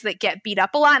guys that get beat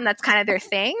up a lot, and that's kind of their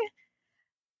thing.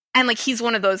 And like, he's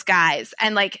one of those guys.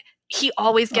 And like, he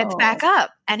always gets back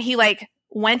up. And he like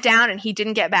went down and he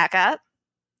didn't get back up.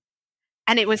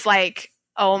 And it was like,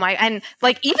 oh my, and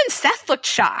like even Seth looked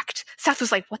shocked. Seth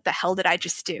was like, what the hell did I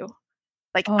just do?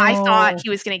 Like, I thought he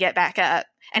was going to get back up,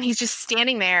 and he's just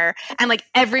standing there, and like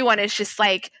everyone is just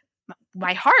like,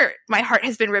 my heart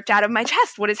has been ripped out of my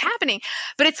chest. What is happening?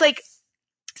 But it's like,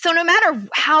 so no matter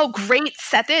how great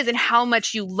Seth is and how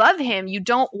much you love him, you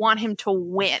don't want him to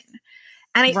win.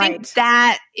 And I think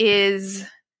that is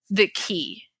the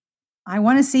key. I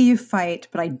want to see you fight,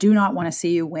 but I do not want to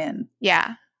see you win.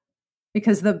 Yeah.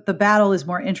 Because the battle is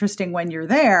more interesting when you're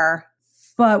there,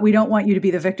 but we don't want you to be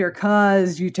the victor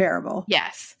because you're terrible.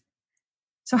 Yes.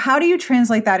 So how do you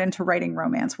translate that into writing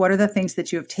romance? What are the things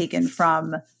that you have taken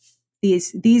from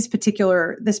this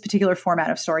particular format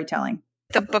of storytelling?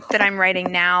 The book that I'm writing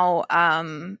now,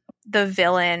 the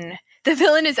villain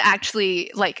is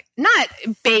actually like not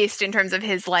based in terms of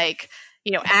his like,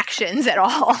 actions at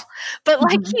all, but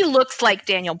like he looks like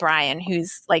Daniel Bryan,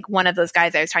 who's like one of those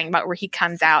guys I was talking about, where he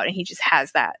comes out and he just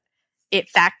has that it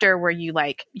factor where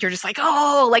you're just like,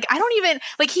 oh, like I don't even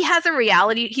like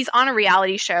he's on a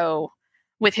reality show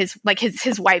with his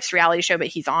wife's reality show, but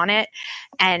he's on it.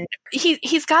 And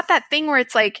he's got that thing where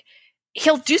it's like,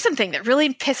 he'll do something that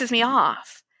really pisses me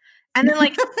off. And then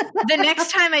like the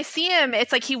next time I see him,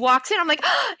 it's like he walks in, I'm like,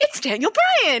 oh, it's Daniel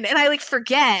Bryan. And I like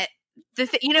forget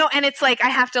and it's like, I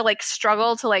have to like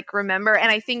struggle to like remember.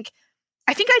 And I think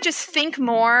I just think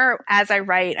more as I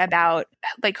write about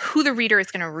like who the reader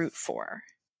is going to root for.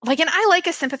 Like, and I like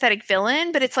a sympathetic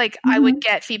villain, but it's like, I would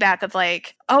get feedback of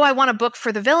like, oh, I want a book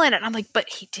for the villain. And I'm like, but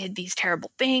he did these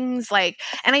terrible things. Like,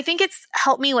 and I think it's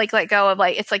helped me like let go of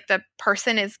like, it's like the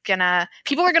person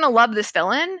people are going to love this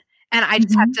villain. And I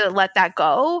just have to let that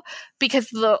go because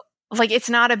it's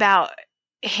not about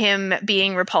him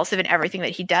being repulsive in everything that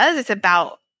he does. It's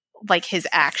about like his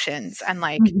actions and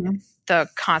like the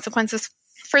consequences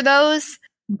for those.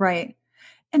 Right.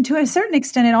 And to a certain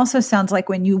extent, it also sounds like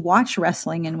when you watch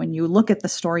wrestling and when you look at the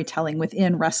storytelling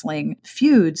within wrestling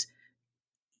feuds,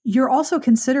 you're also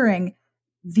considering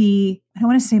I don't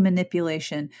want to say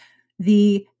manipulation,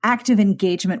 the active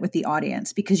engagement with the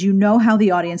audience, because you know how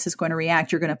the audience is going to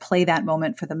react. You're going to play that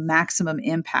moment for the maximum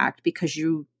impact because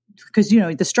the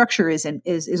structure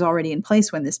is already in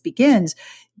place when this begins.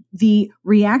 The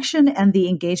reaction and the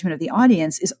engagement of the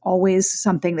audience is always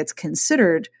something that's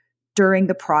considered during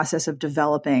the process of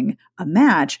developing a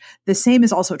match. The same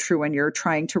is also true when you're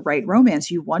trying to write romance.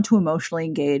 You want to emotionally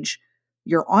engage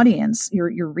your audience,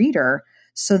 your reader,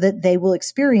 so that they will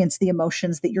experience the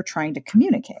emotions that you're trying to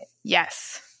communicate.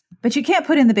 Yes. But you can't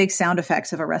put in the big sound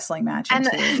effects of a wrestling match.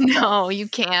 No, you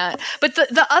can't. But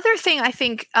the other thing, I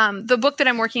think, the book that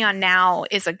I'm working on now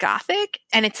is a Gothic,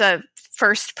 and it's a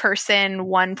first person,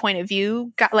 one point of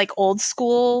view, like old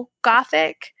school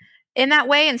Gothic in that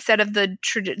way, instead of the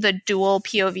dual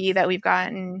POV that we've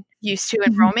gotten used to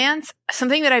in romance.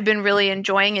 Something that I've been really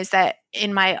enjoying is that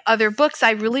in my other books,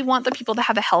 I really want the people to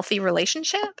have a healthy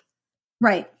relationship.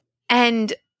 Right.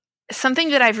 And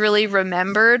something that I've really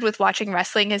remembered with watching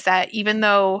wrestling is that even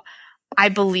though I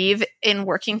believe in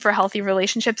working for healthy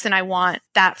relationships and I want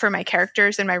that for my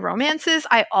characters and my romances,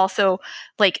 I also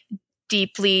like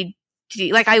deeply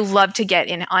like I love to get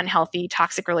in unhealthy,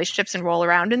 toxic relationships and roll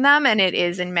around in them. And it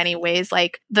is in many ways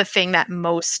like the thing that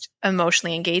most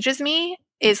emotionally engages me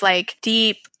is like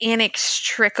deep,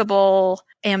 inextricable,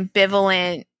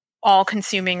 ambivalent,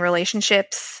 all-consuming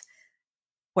relationships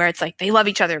where it's like they love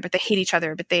each other, but they hate each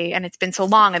other, and it's been so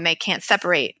long and they can't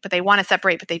separate, but they want to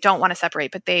separate, but they don't want to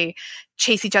separate, but they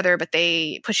chase each other, but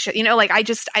they push, like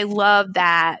I love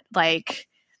that, like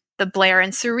the Blair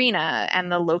and Serena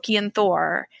and the Loki and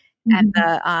Thor and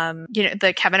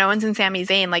the Kevin Owens and Sami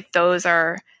Zayn, like those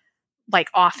are like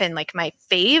often like my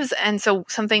faves. And so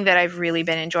something that I've really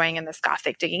been enjoying in this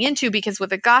Gothic digging into, because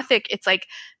with a Gothic, it's like,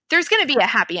 there's going to be a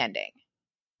happy ending.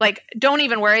 Like, don't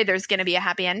even worry, there's going to be a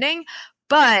happy ending.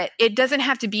 But it doesn't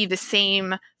have to be the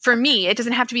same, for me, it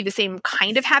doesn't have to be the same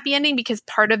kind of happy ending, because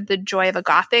part of the joy of a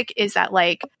Gothic is that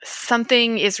like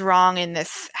something is wrong in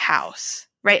this house,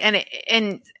 right?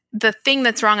 And the thing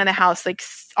that's wrong in the house like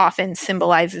often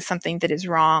symbolizes something that is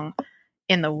wrong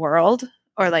in the world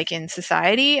or like in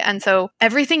society. And so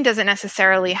everything doesn't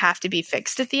necessarily have to be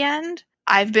fixed at the end.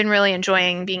 I've been really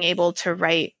enjoying being able to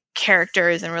write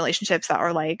characters and relationships that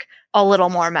are like a little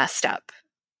more messed up.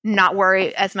 Not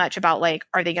worry as much about like,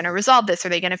 are they going to resolve this? Are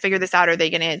they going to figure this out? Are they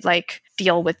going to like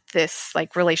deal with this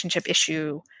like relationship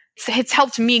issue? So it's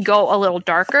helped me go a little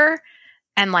darker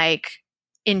and like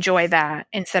enjoy that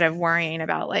instead of worrying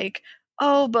about like,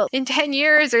 oh, but in 10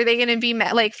 years, are they going to be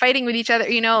like fighting with each other?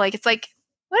 Like it's like,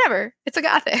 whatever, it's a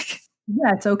Gothic.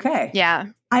 Yeah, it's okay. Yeah.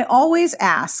 I always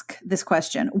ask this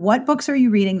question. What books are you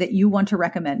reading that you want to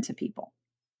recommend to people?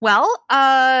 Well,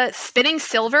 Spinning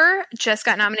Silver just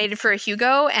got nominated for a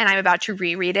Hugo, and I'm about to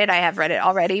reread it. I have read it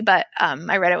already, but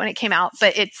I read it when it came out.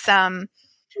 But it's oh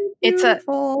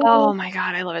my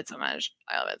God, I love it so much.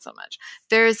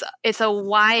 It's a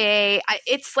YA.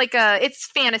 It's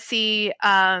fantasy.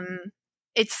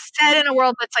 It's set in a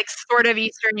world that's like sort of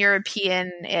Eastern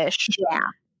European-ish. Yeah.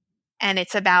 And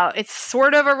it's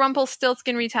sort of a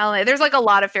Rumpelstiltskin retelling. There's like a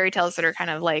lot of fairy tales that are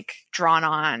kind of like drawn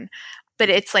on. But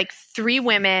it's like 3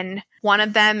 women. One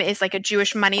of them is like a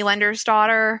Jewish moneylender's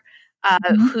daughter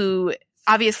who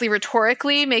obviously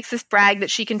rhetorically makes this brag that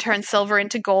she can turn silver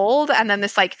into gold. And then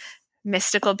this like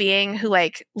mystical being who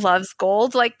like loves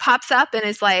gold like pops up and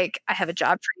is like, I have a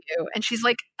job for you. And she's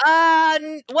like,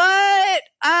 what?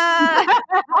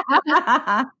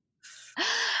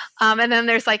 And then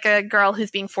there's like a girl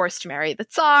who's being forced to marry the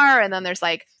Tsar. And then there's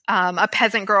like a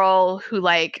peasant girl who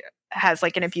like has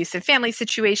like an abusive family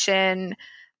situation.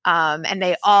 And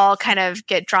they all kind of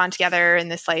get drawn together in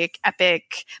this like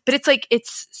epic, but it's like,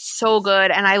 it's so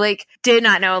good. And I like did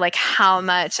not know like how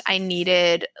much I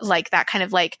needed like that kind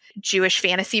of like Jewish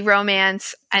fantasy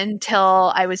romance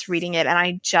until I was reading it. And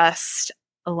I just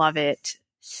love it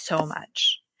so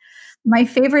much. My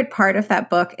favorite part of that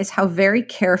book is how very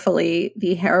carefully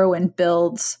the heroine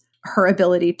builds her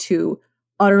ability to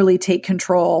utterly take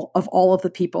control of all of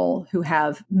the people who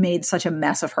have made such a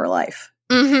mess of her life.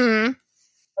 Mm-hmm.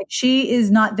 Like, she is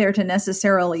not there to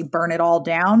necessarily burn it all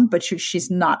down, but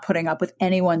she's not putting up with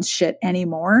anyone's shit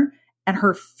anymore. And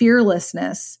her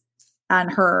fearlessness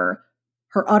and her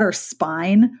utter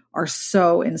spine are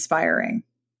so inspiring.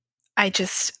 I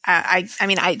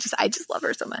mean, I just love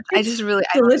her so much. I just really,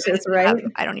 delicious, right?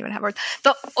 I don't even have words.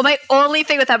 My only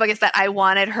thing with that book is that I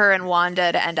wanted her and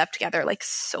Wanda to end up together like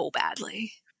so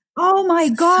badly. Oh my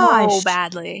gosh. So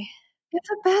badly. It's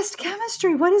the best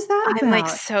chemistry. What is that about? I'm like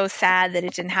so sad that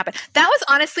it didn't happen. That was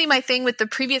honestly my thing with the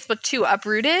previous book too,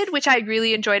 Uprooted, which I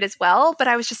really enjoyed as well. But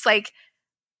I was just like,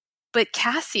 but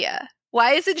Cassia,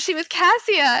 why isn't she with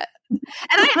Cassia? And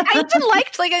I even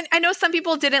liked, like, I know some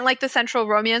people didn't like the central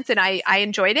romance, and I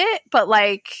enjoyed it, but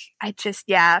like, I just,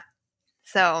 yeah.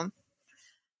 So,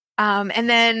 and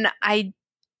then I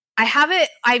have it,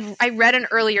 I read an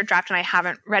earlier draft and I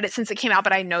haven't read it since it came out,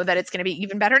 but I know that it's going to be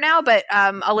even better now. But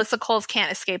Alyssa Cole's Can't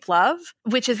Escape Love,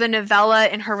 which is a novella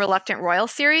in her Reluctant Royal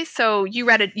series. So you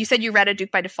said you read A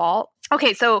Duke by Default.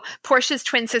 Okay, so Portia's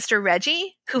twin sister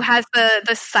Reggie, who has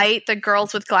the site, the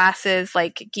Girls with Glasses,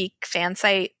 like geek fan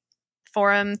site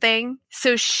forum thing.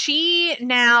 So she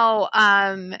now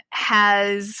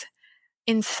has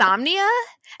insomnia,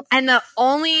 and the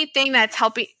only thing that's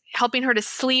helping her to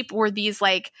sleep were these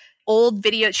like old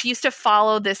videos. She used to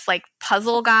follow this like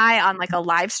puzzle guy on like a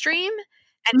live stream,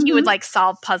 and he would like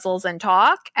solve puzzles and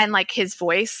talk, and like his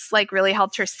voice like really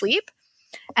helped her sleep.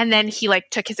 And then he like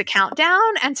took his account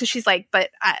down, and so she's like, but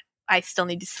I still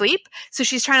need to sleep. So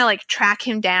she's trying to like track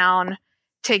him down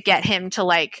to get him to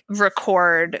like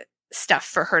record stuff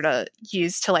for her to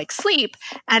use to like sleep.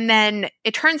 And then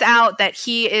it turns out that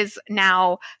he is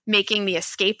now making the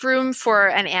escape room for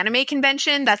an anime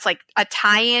convention that's like a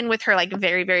tie-in with her like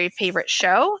very, very favorite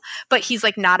show, but he's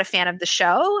like not a fan of the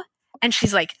show. And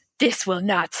she's like, this will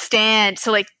not stand.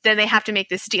 So like then they have to make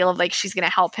this deal of like she's going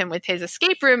to help him with his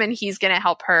escape room, and he's going to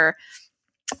help her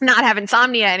not have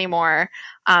insomnia anymore.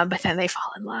 But then they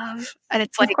fall in love, and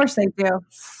it's like, of course they do.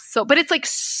 So, but it's like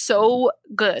so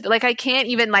good. Like I can't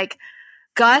even like,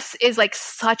 Gus is like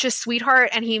such a sweetheart,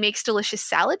 and he makes delicious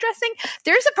salad dressing.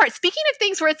 There's a part, speaking of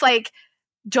things where it's like,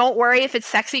 don't worry if it's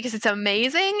sexy because it's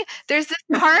amazing. There's this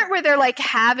part where they're like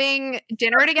having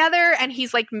dinner together, and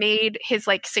he's like made his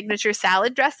like signature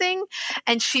salad dressing,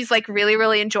 and she's like really,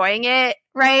 really enjoying it.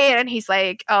 Right. And he's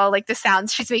like, oh, like the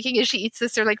sounds she's making as she eats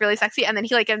this are like really sexy. And then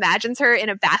he like imagines her in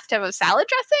a bathtub of salad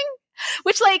dressing,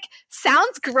 which like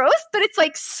sounds gross, but it's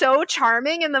like so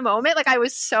charming in the moment. Like I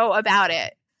was so about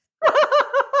it. And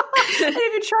if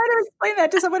you try to explain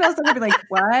that to someone else, they're gonna be like,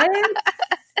 what?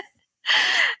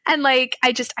 And like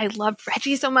I love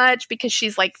Reggie so much because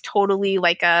she's like totally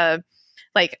like I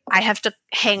have to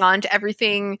hang on to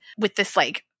everything with this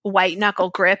like white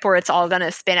knuckle grip or it's all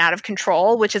gonna spin out of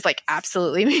control, which is like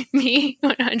absolutely me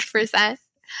 100%.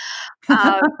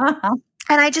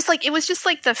 And I just like, it was just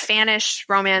like the fanish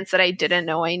romance that I didn't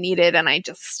know I needed, and I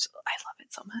love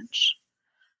it so much.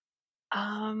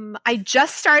 I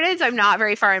just started, so I'm not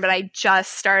very far in, but I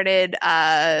just started,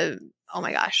 oh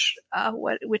my gosh,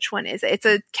 which one is it? It's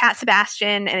a Cat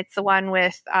Sebastian, and it's the one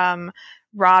with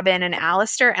Robin and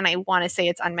Alistair, and I want to say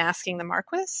it's Unmasking the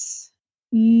Marquis.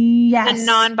 Yes. A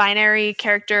non-binary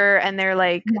character, and they're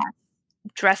like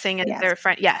dressing in their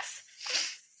front. Yes.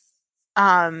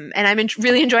 And I'm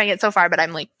really enjoying it so far, but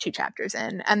I'm like 2 chapters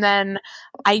in. And then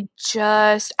I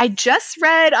just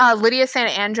read Lydia St.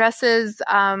 Andres's,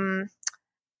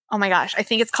 oh my gosh, I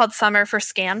think it's called Summer for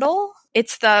Scandal.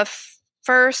 It's the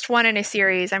first one in a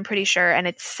series, I'm pretty sure, and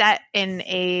it's set in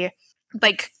a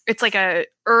like, it's like a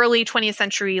early 20th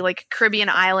century like Caribbean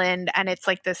island, and it's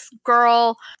like this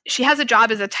girl, she has a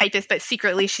job as a typist, but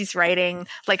secretly she's writing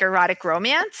like erotic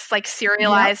romance, like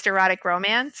serialized erotic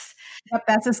romance. Yep,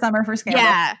 that's A Summer for Scandal.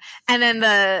 Yeah. And then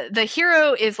the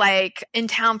hero is like in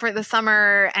town for the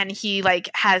summer, and he like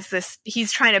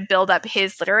he's trying to build up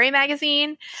his literary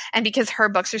magazine. And because her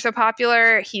books are so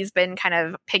popular, he's been kind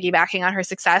of piggybacking on her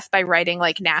success by writing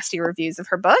like nasty reviews of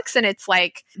her books. And it's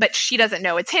like, but she doesn't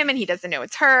know it's him, and he doesn't know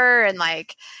it's her. And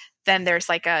like, then there's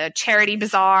like a charity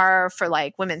bazaar for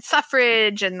like women's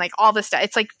suffrage and like all this stuff.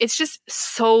 It's like, it's just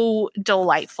so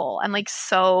delightful and like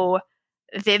so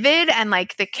vivid, and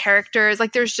like the characters,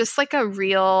 like there's just like a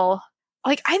real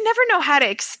like, I never know how to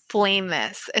explain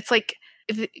this. It's like,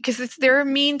 because there are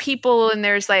mean people and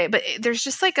there's like, but there's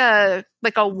just like a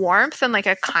warmth and like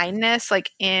a kindness like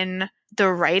in the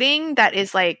writing that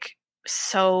is like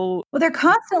so. Well, they're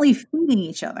constantly feeding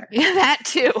each other. Yeah, that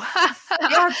too.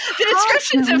 The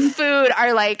descriptions of food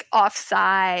are like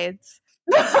offsides.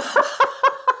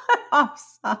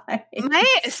 Offside.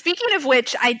 Speaking of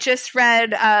which, I just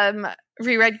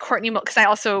reread Courtney Mill, because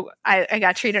I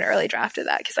got to read an early draft of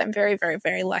that because I'm very, very,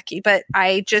 very lucky. But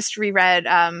I just reread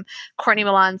Courtney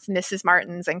Millan's Mrs.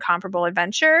 Martin's Incomparable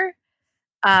Adventure,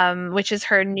 which is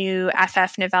her new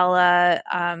FF novella.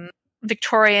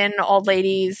 Victorian old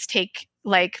ladies take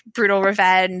like brutal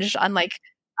revenge on like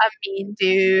a mean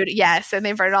dude. Yes, and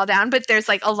they've written it all down. But there's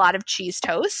like a lot of cheese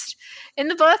toast in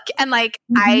the book, and like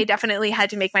I definitely had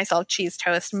to make myself cheese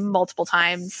toast multiple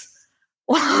times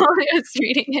while I was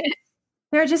reading it.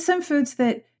 There are just some foods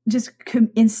that just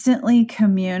instantly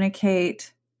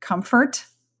communicate comfort,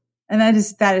 and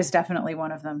that is definitely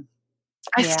one of them.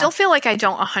 I still feel like I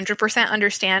don't 100%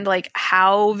 understand like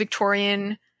how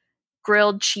Victorian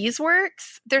grilled cheese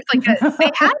works. There's like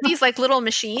they have these like little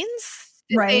machines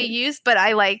that they use, but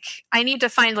I need to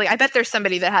find like, I bet there's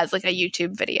somebody that has like a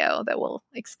YouTube video that will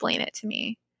explain it to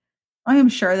me. I am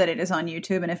sure that it is on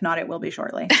YouTube, and if not, it will be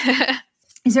shortly.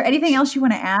 Is there anything else you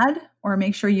want to add or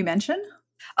make sure you mention?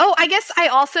 Oh, I guess I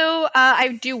also,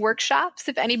 I do workshops.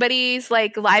 If anybody's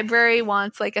like library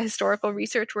wants like a historical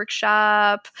research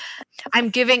workshop, I'm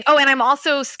giving, and I'm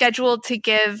also scheduled to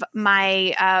give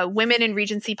my Women in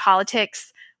Regency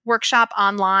Politics workshop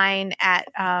online at,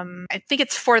 I think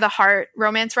it's For the Heart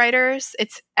Romance Writers.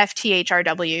 It's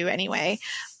FTHRW anyway.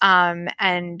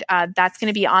 And that's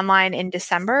going to be online in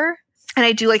December. And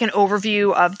I do like an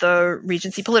overview of the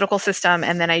Regency political system.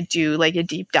 And then I do like a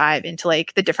deep dive into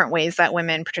like the different ways that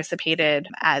women participated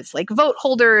as like vote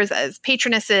holders, as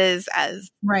patronesses, as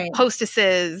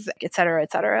hostesses, et cetera,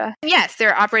 et cetera. And yes,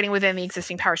 they're operating within the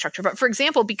existing power structure. But for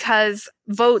example, because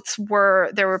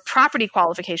there were property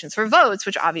qualifications for votes,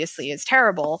 which obviously is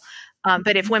terrible.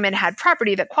 But if women had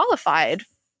property that qualified,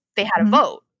 they had a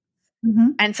vote.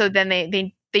 And so then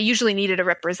they usually needed a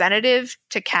representative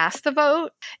to cast the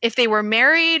vote. If they were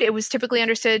married, it was typically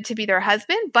understood to be their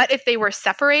husband. But if they were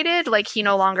separated, like he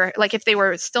no longer, like if they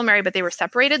were still married, but they were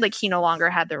separated, like he no longer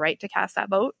had the right to cast that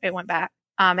vote. It went back.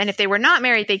 And if they were not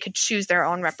married, they could choose their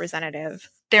own representative.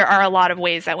 There are a lot of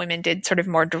ways that women did sort of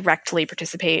more directly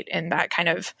participate in that kind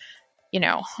of,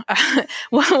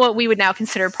 what we would now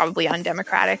consider probably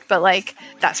undemocratic, but like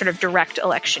that sort of direct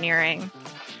electioneering.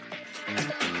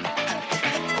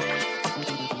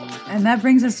 And that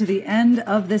brings us to the end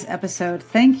of this episode.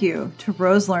 Thank you to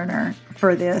Rose Lerner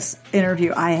for this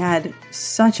interview. I had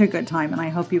such a good time, and I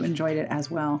hope you enjoyed it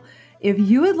as well. If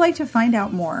you would like to find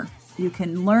out more, you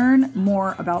can learn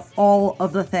more about all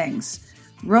of the things.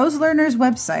 Rose Lerner's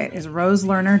website is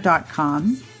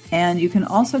roselerner.com, and you can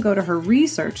also go to her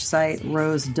research site,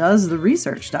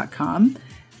 rosedoestheresearch.com.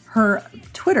 Her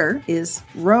Twitter is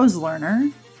Rose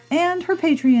Lerner, and her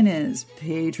Patreon is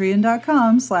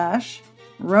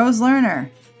patreon.com/Rose Lerner.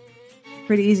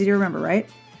 Pretty easy to remember, right?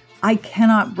 I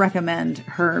cannot recommend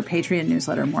her Patreon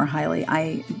newsletter more highly.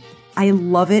 I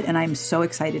love it, and I'm so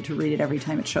excited to read it every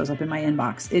time it shows up in my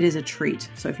inbox. It is a treat.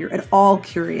 So if you're at all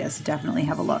curious, definitely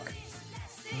have a look.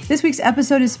 This week's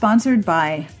episode is sponsored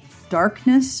by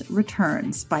Darkness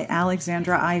Returns by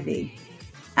Alexandra Ivy.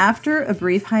 After a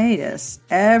brief hiatus,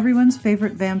 everyone's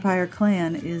favorite vampire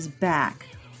clan is back.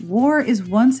 War is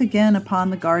once again upon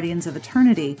the Guardians of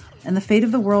Eternity, and the fate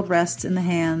of the world rests in the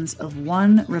hands of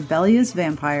one rebellious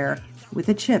vampire with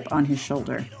a chip on his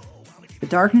shoulder. The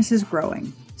darkness is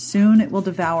growing. Soon it will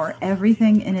devour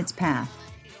everything in its path.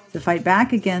 To fight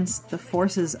back against the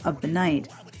forces of the night,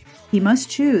 he must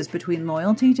choose between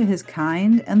loyalty to his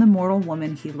kind and the mortal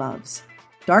woman he loves.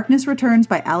 Darkness Returns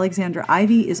by Alexandra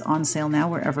Ivy is on sale now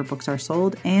wherever books are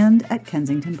sold and at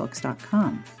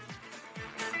kensingtonbooks.com.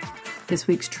 This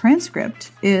week's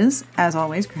transcript is, as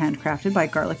always, handcrafted by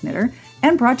Garlic Knitter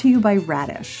and brought to you by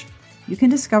Radish. You can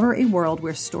discover a world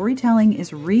where storytelling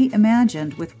is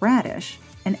reimagined with Radish,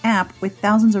 an app with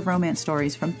thousands of romance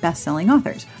stories from best-selling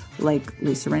authors like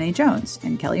Lisa Renee Jones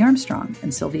and Kelly Armstrong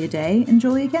and Sylvia Day and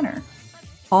Julia Kenner.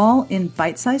 All in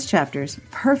bite-sized chapters,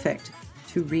 perfect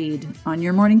to read on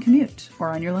your morning commute or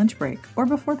on your lunch break or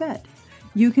before bed.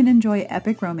 You can enjoy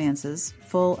epic romances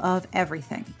full of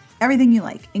everything. Everything you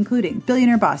like, including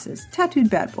billionaire bosses, tattooed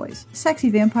bad boys,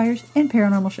 sexy vampires, and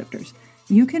paranormal shifters.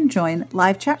 You can join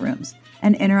live chat rooms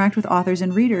and interact with authors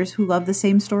and readers who love the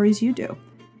same stories you do.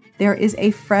 There is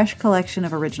a fresh collection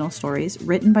of original stories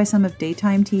written by some of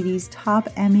daytime TV's top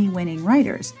Emmy-winning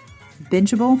writers,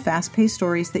 bingeable, fast-paced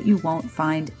stories that you won't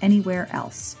find anywhere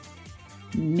else.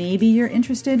 Maybe you're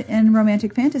interested in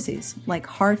romantic fantasies, like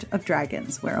Heart of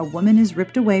Dragons, where a woman is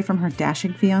ripped away from her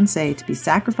dashing fiancé to be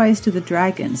sacrificed to the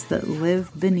dragons that live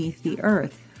beneath the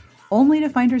earth, only to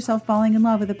find herself falling in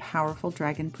love with a powerful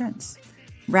dragon prince.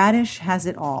 Radish has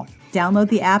it all. Download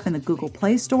the app in the Google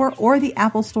Play Store or the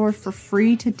Apple Store for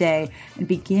free today and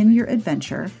begin your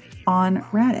adventure on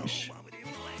Radish.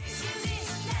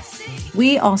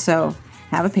 We also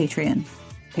have a Patreon.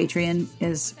 Patreon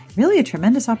is really a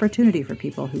tremendous opportunity for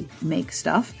people who make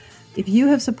stuff. If you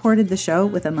have supported the show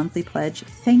with a monthly pledge,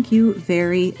 thank you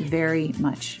very, very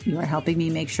much. You are helping me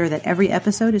make sure that every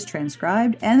episode is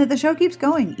transcribed and that the show keeps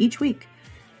going each week.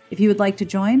 If you would like to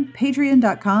join,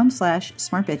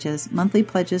 patreon.com/smartbitches. Monthly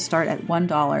pledges start at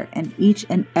 $1, and each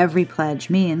and every pledge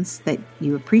means that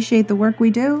you appreciate the work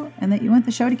we do and that you want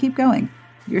the show to keep going.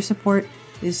 Your support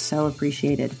is so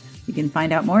appreciated. You can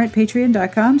find out more at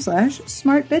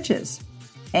patreon.com/smartbitches.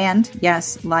 And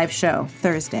yes, live show,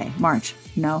 Thursday,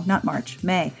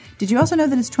 May. Did you also know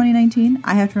that it's 2019?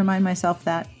 I have to remind myself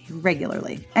that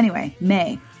regularly. Anyway,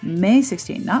 May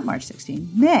 16, not March 16,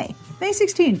 May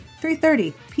 16,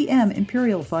 3:30 p.m.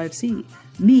 Imperial 5C.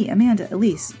 Me, Amanda,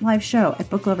 Elise, live show at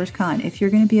Book Lovers Con. If you're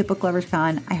going to be at Book Lovers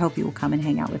Con, I hope you will come and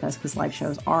hang out with us because live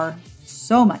shows are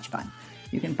so much fun.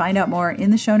 You can find out more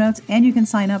in the show notes, and you can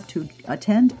sign up to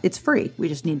attend. It's free. We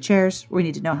just need chairs. We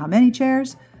need to know how many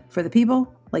chairs for the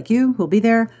people like you who'll be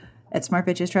there at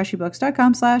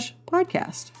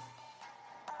smartbitchestrashybooks.com/podcast.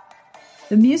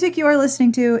 The music you are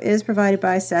listening to is provided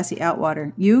by Sassy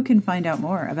Outwater. You can find out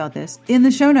more about this in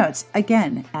the show notes,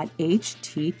 again, at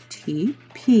http://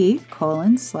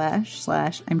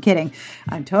 I'm kidding.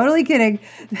 I'm totally kidding.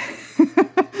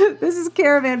 This is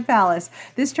Caravan Palace.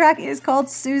 This track is called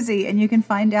Susie, and you can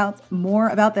find out more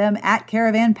about them at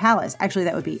Caravan Palace. Actually,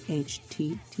 that would be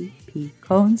http://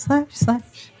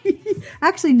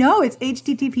 Actually, no, it's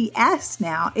HTTPS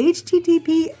now.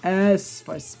 HTTPS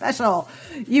for special.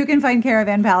 You can find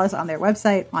Caravan Palace on their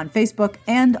website, on Facebook,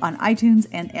 and on iTunes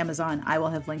and Amazon. I will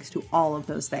have links to all of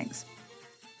those things.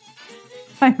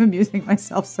 I'm amusing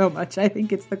myself so much. I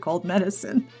think it's the cold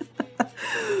medicine.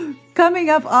 Coming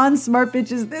up on Smart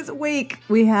Bitches this week,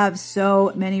 we have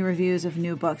so many reviews of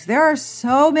new books. There are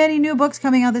so many new books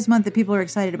coming out this month that people are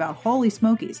excited about. Holy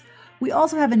smokies. We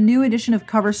also have a new edition of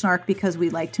Cover Snark because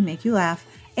we like to make you laugh.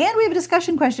 And we have a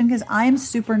discussion question because I'm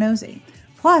super nosy.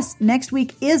 Plus, next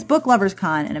week is Book Lovers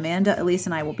Con, and Amanda, Elise,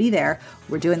 and I will be there.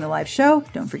 We're doing the live show.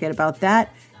 Don't forget about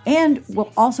that. And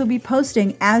we'll also be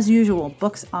posting, as usual,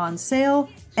 books on sale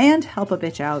and help a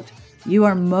bitch out. You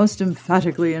are most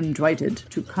emphatically invited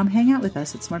to come hang out with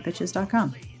us at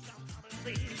smartbitches.com.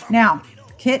 Now,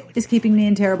 Kit is keeping me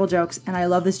in terrible jokes, and I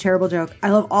love this terrible joke. I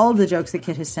love all of the jokes that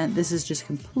Kit has sent. This is just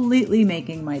completely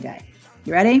making my day.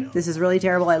 You ready? This is really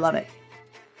terrible. I love it.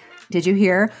 Did you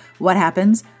hear what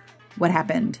happens? What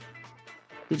happened?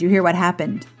 Did you hear what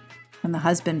happened when the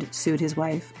husband sued his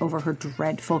wife over her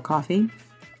dreadful coffee?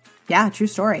 Yeah, true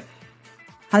story.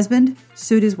 Husband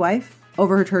sued his wife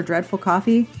over her dreadful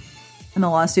coffee, and the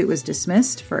lawsuit was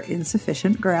dismissed for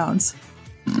insufficient grounds.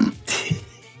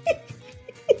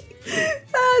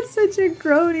 That's such a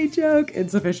grody joke.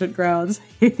 Insufficient grounds.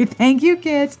 Thank you,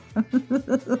 Kit.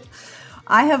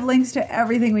 I have links to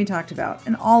everything we talked about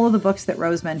and all of the books that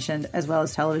Rose mentioned, as well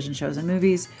as television shows and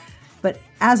movies. But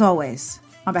as always,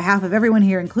 on behalf of everyone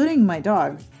here, including my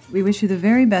dog, we wish you the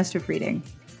very best of reading.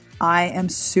 I am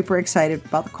super excited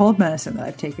about the cold medicine that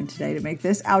I've taken today to make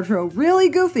this outro really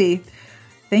goofy.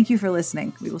 Thank you for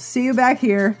listening. We will see you back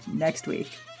here next week.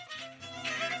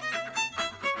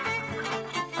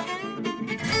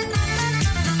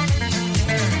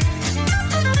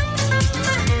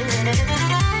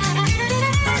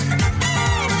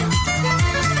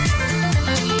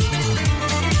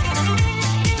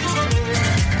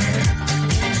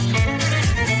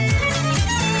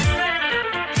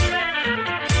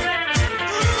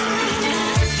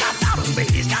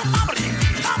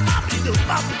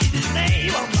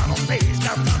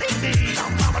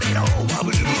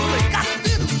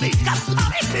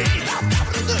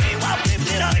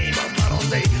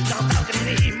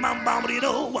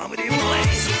 Mom,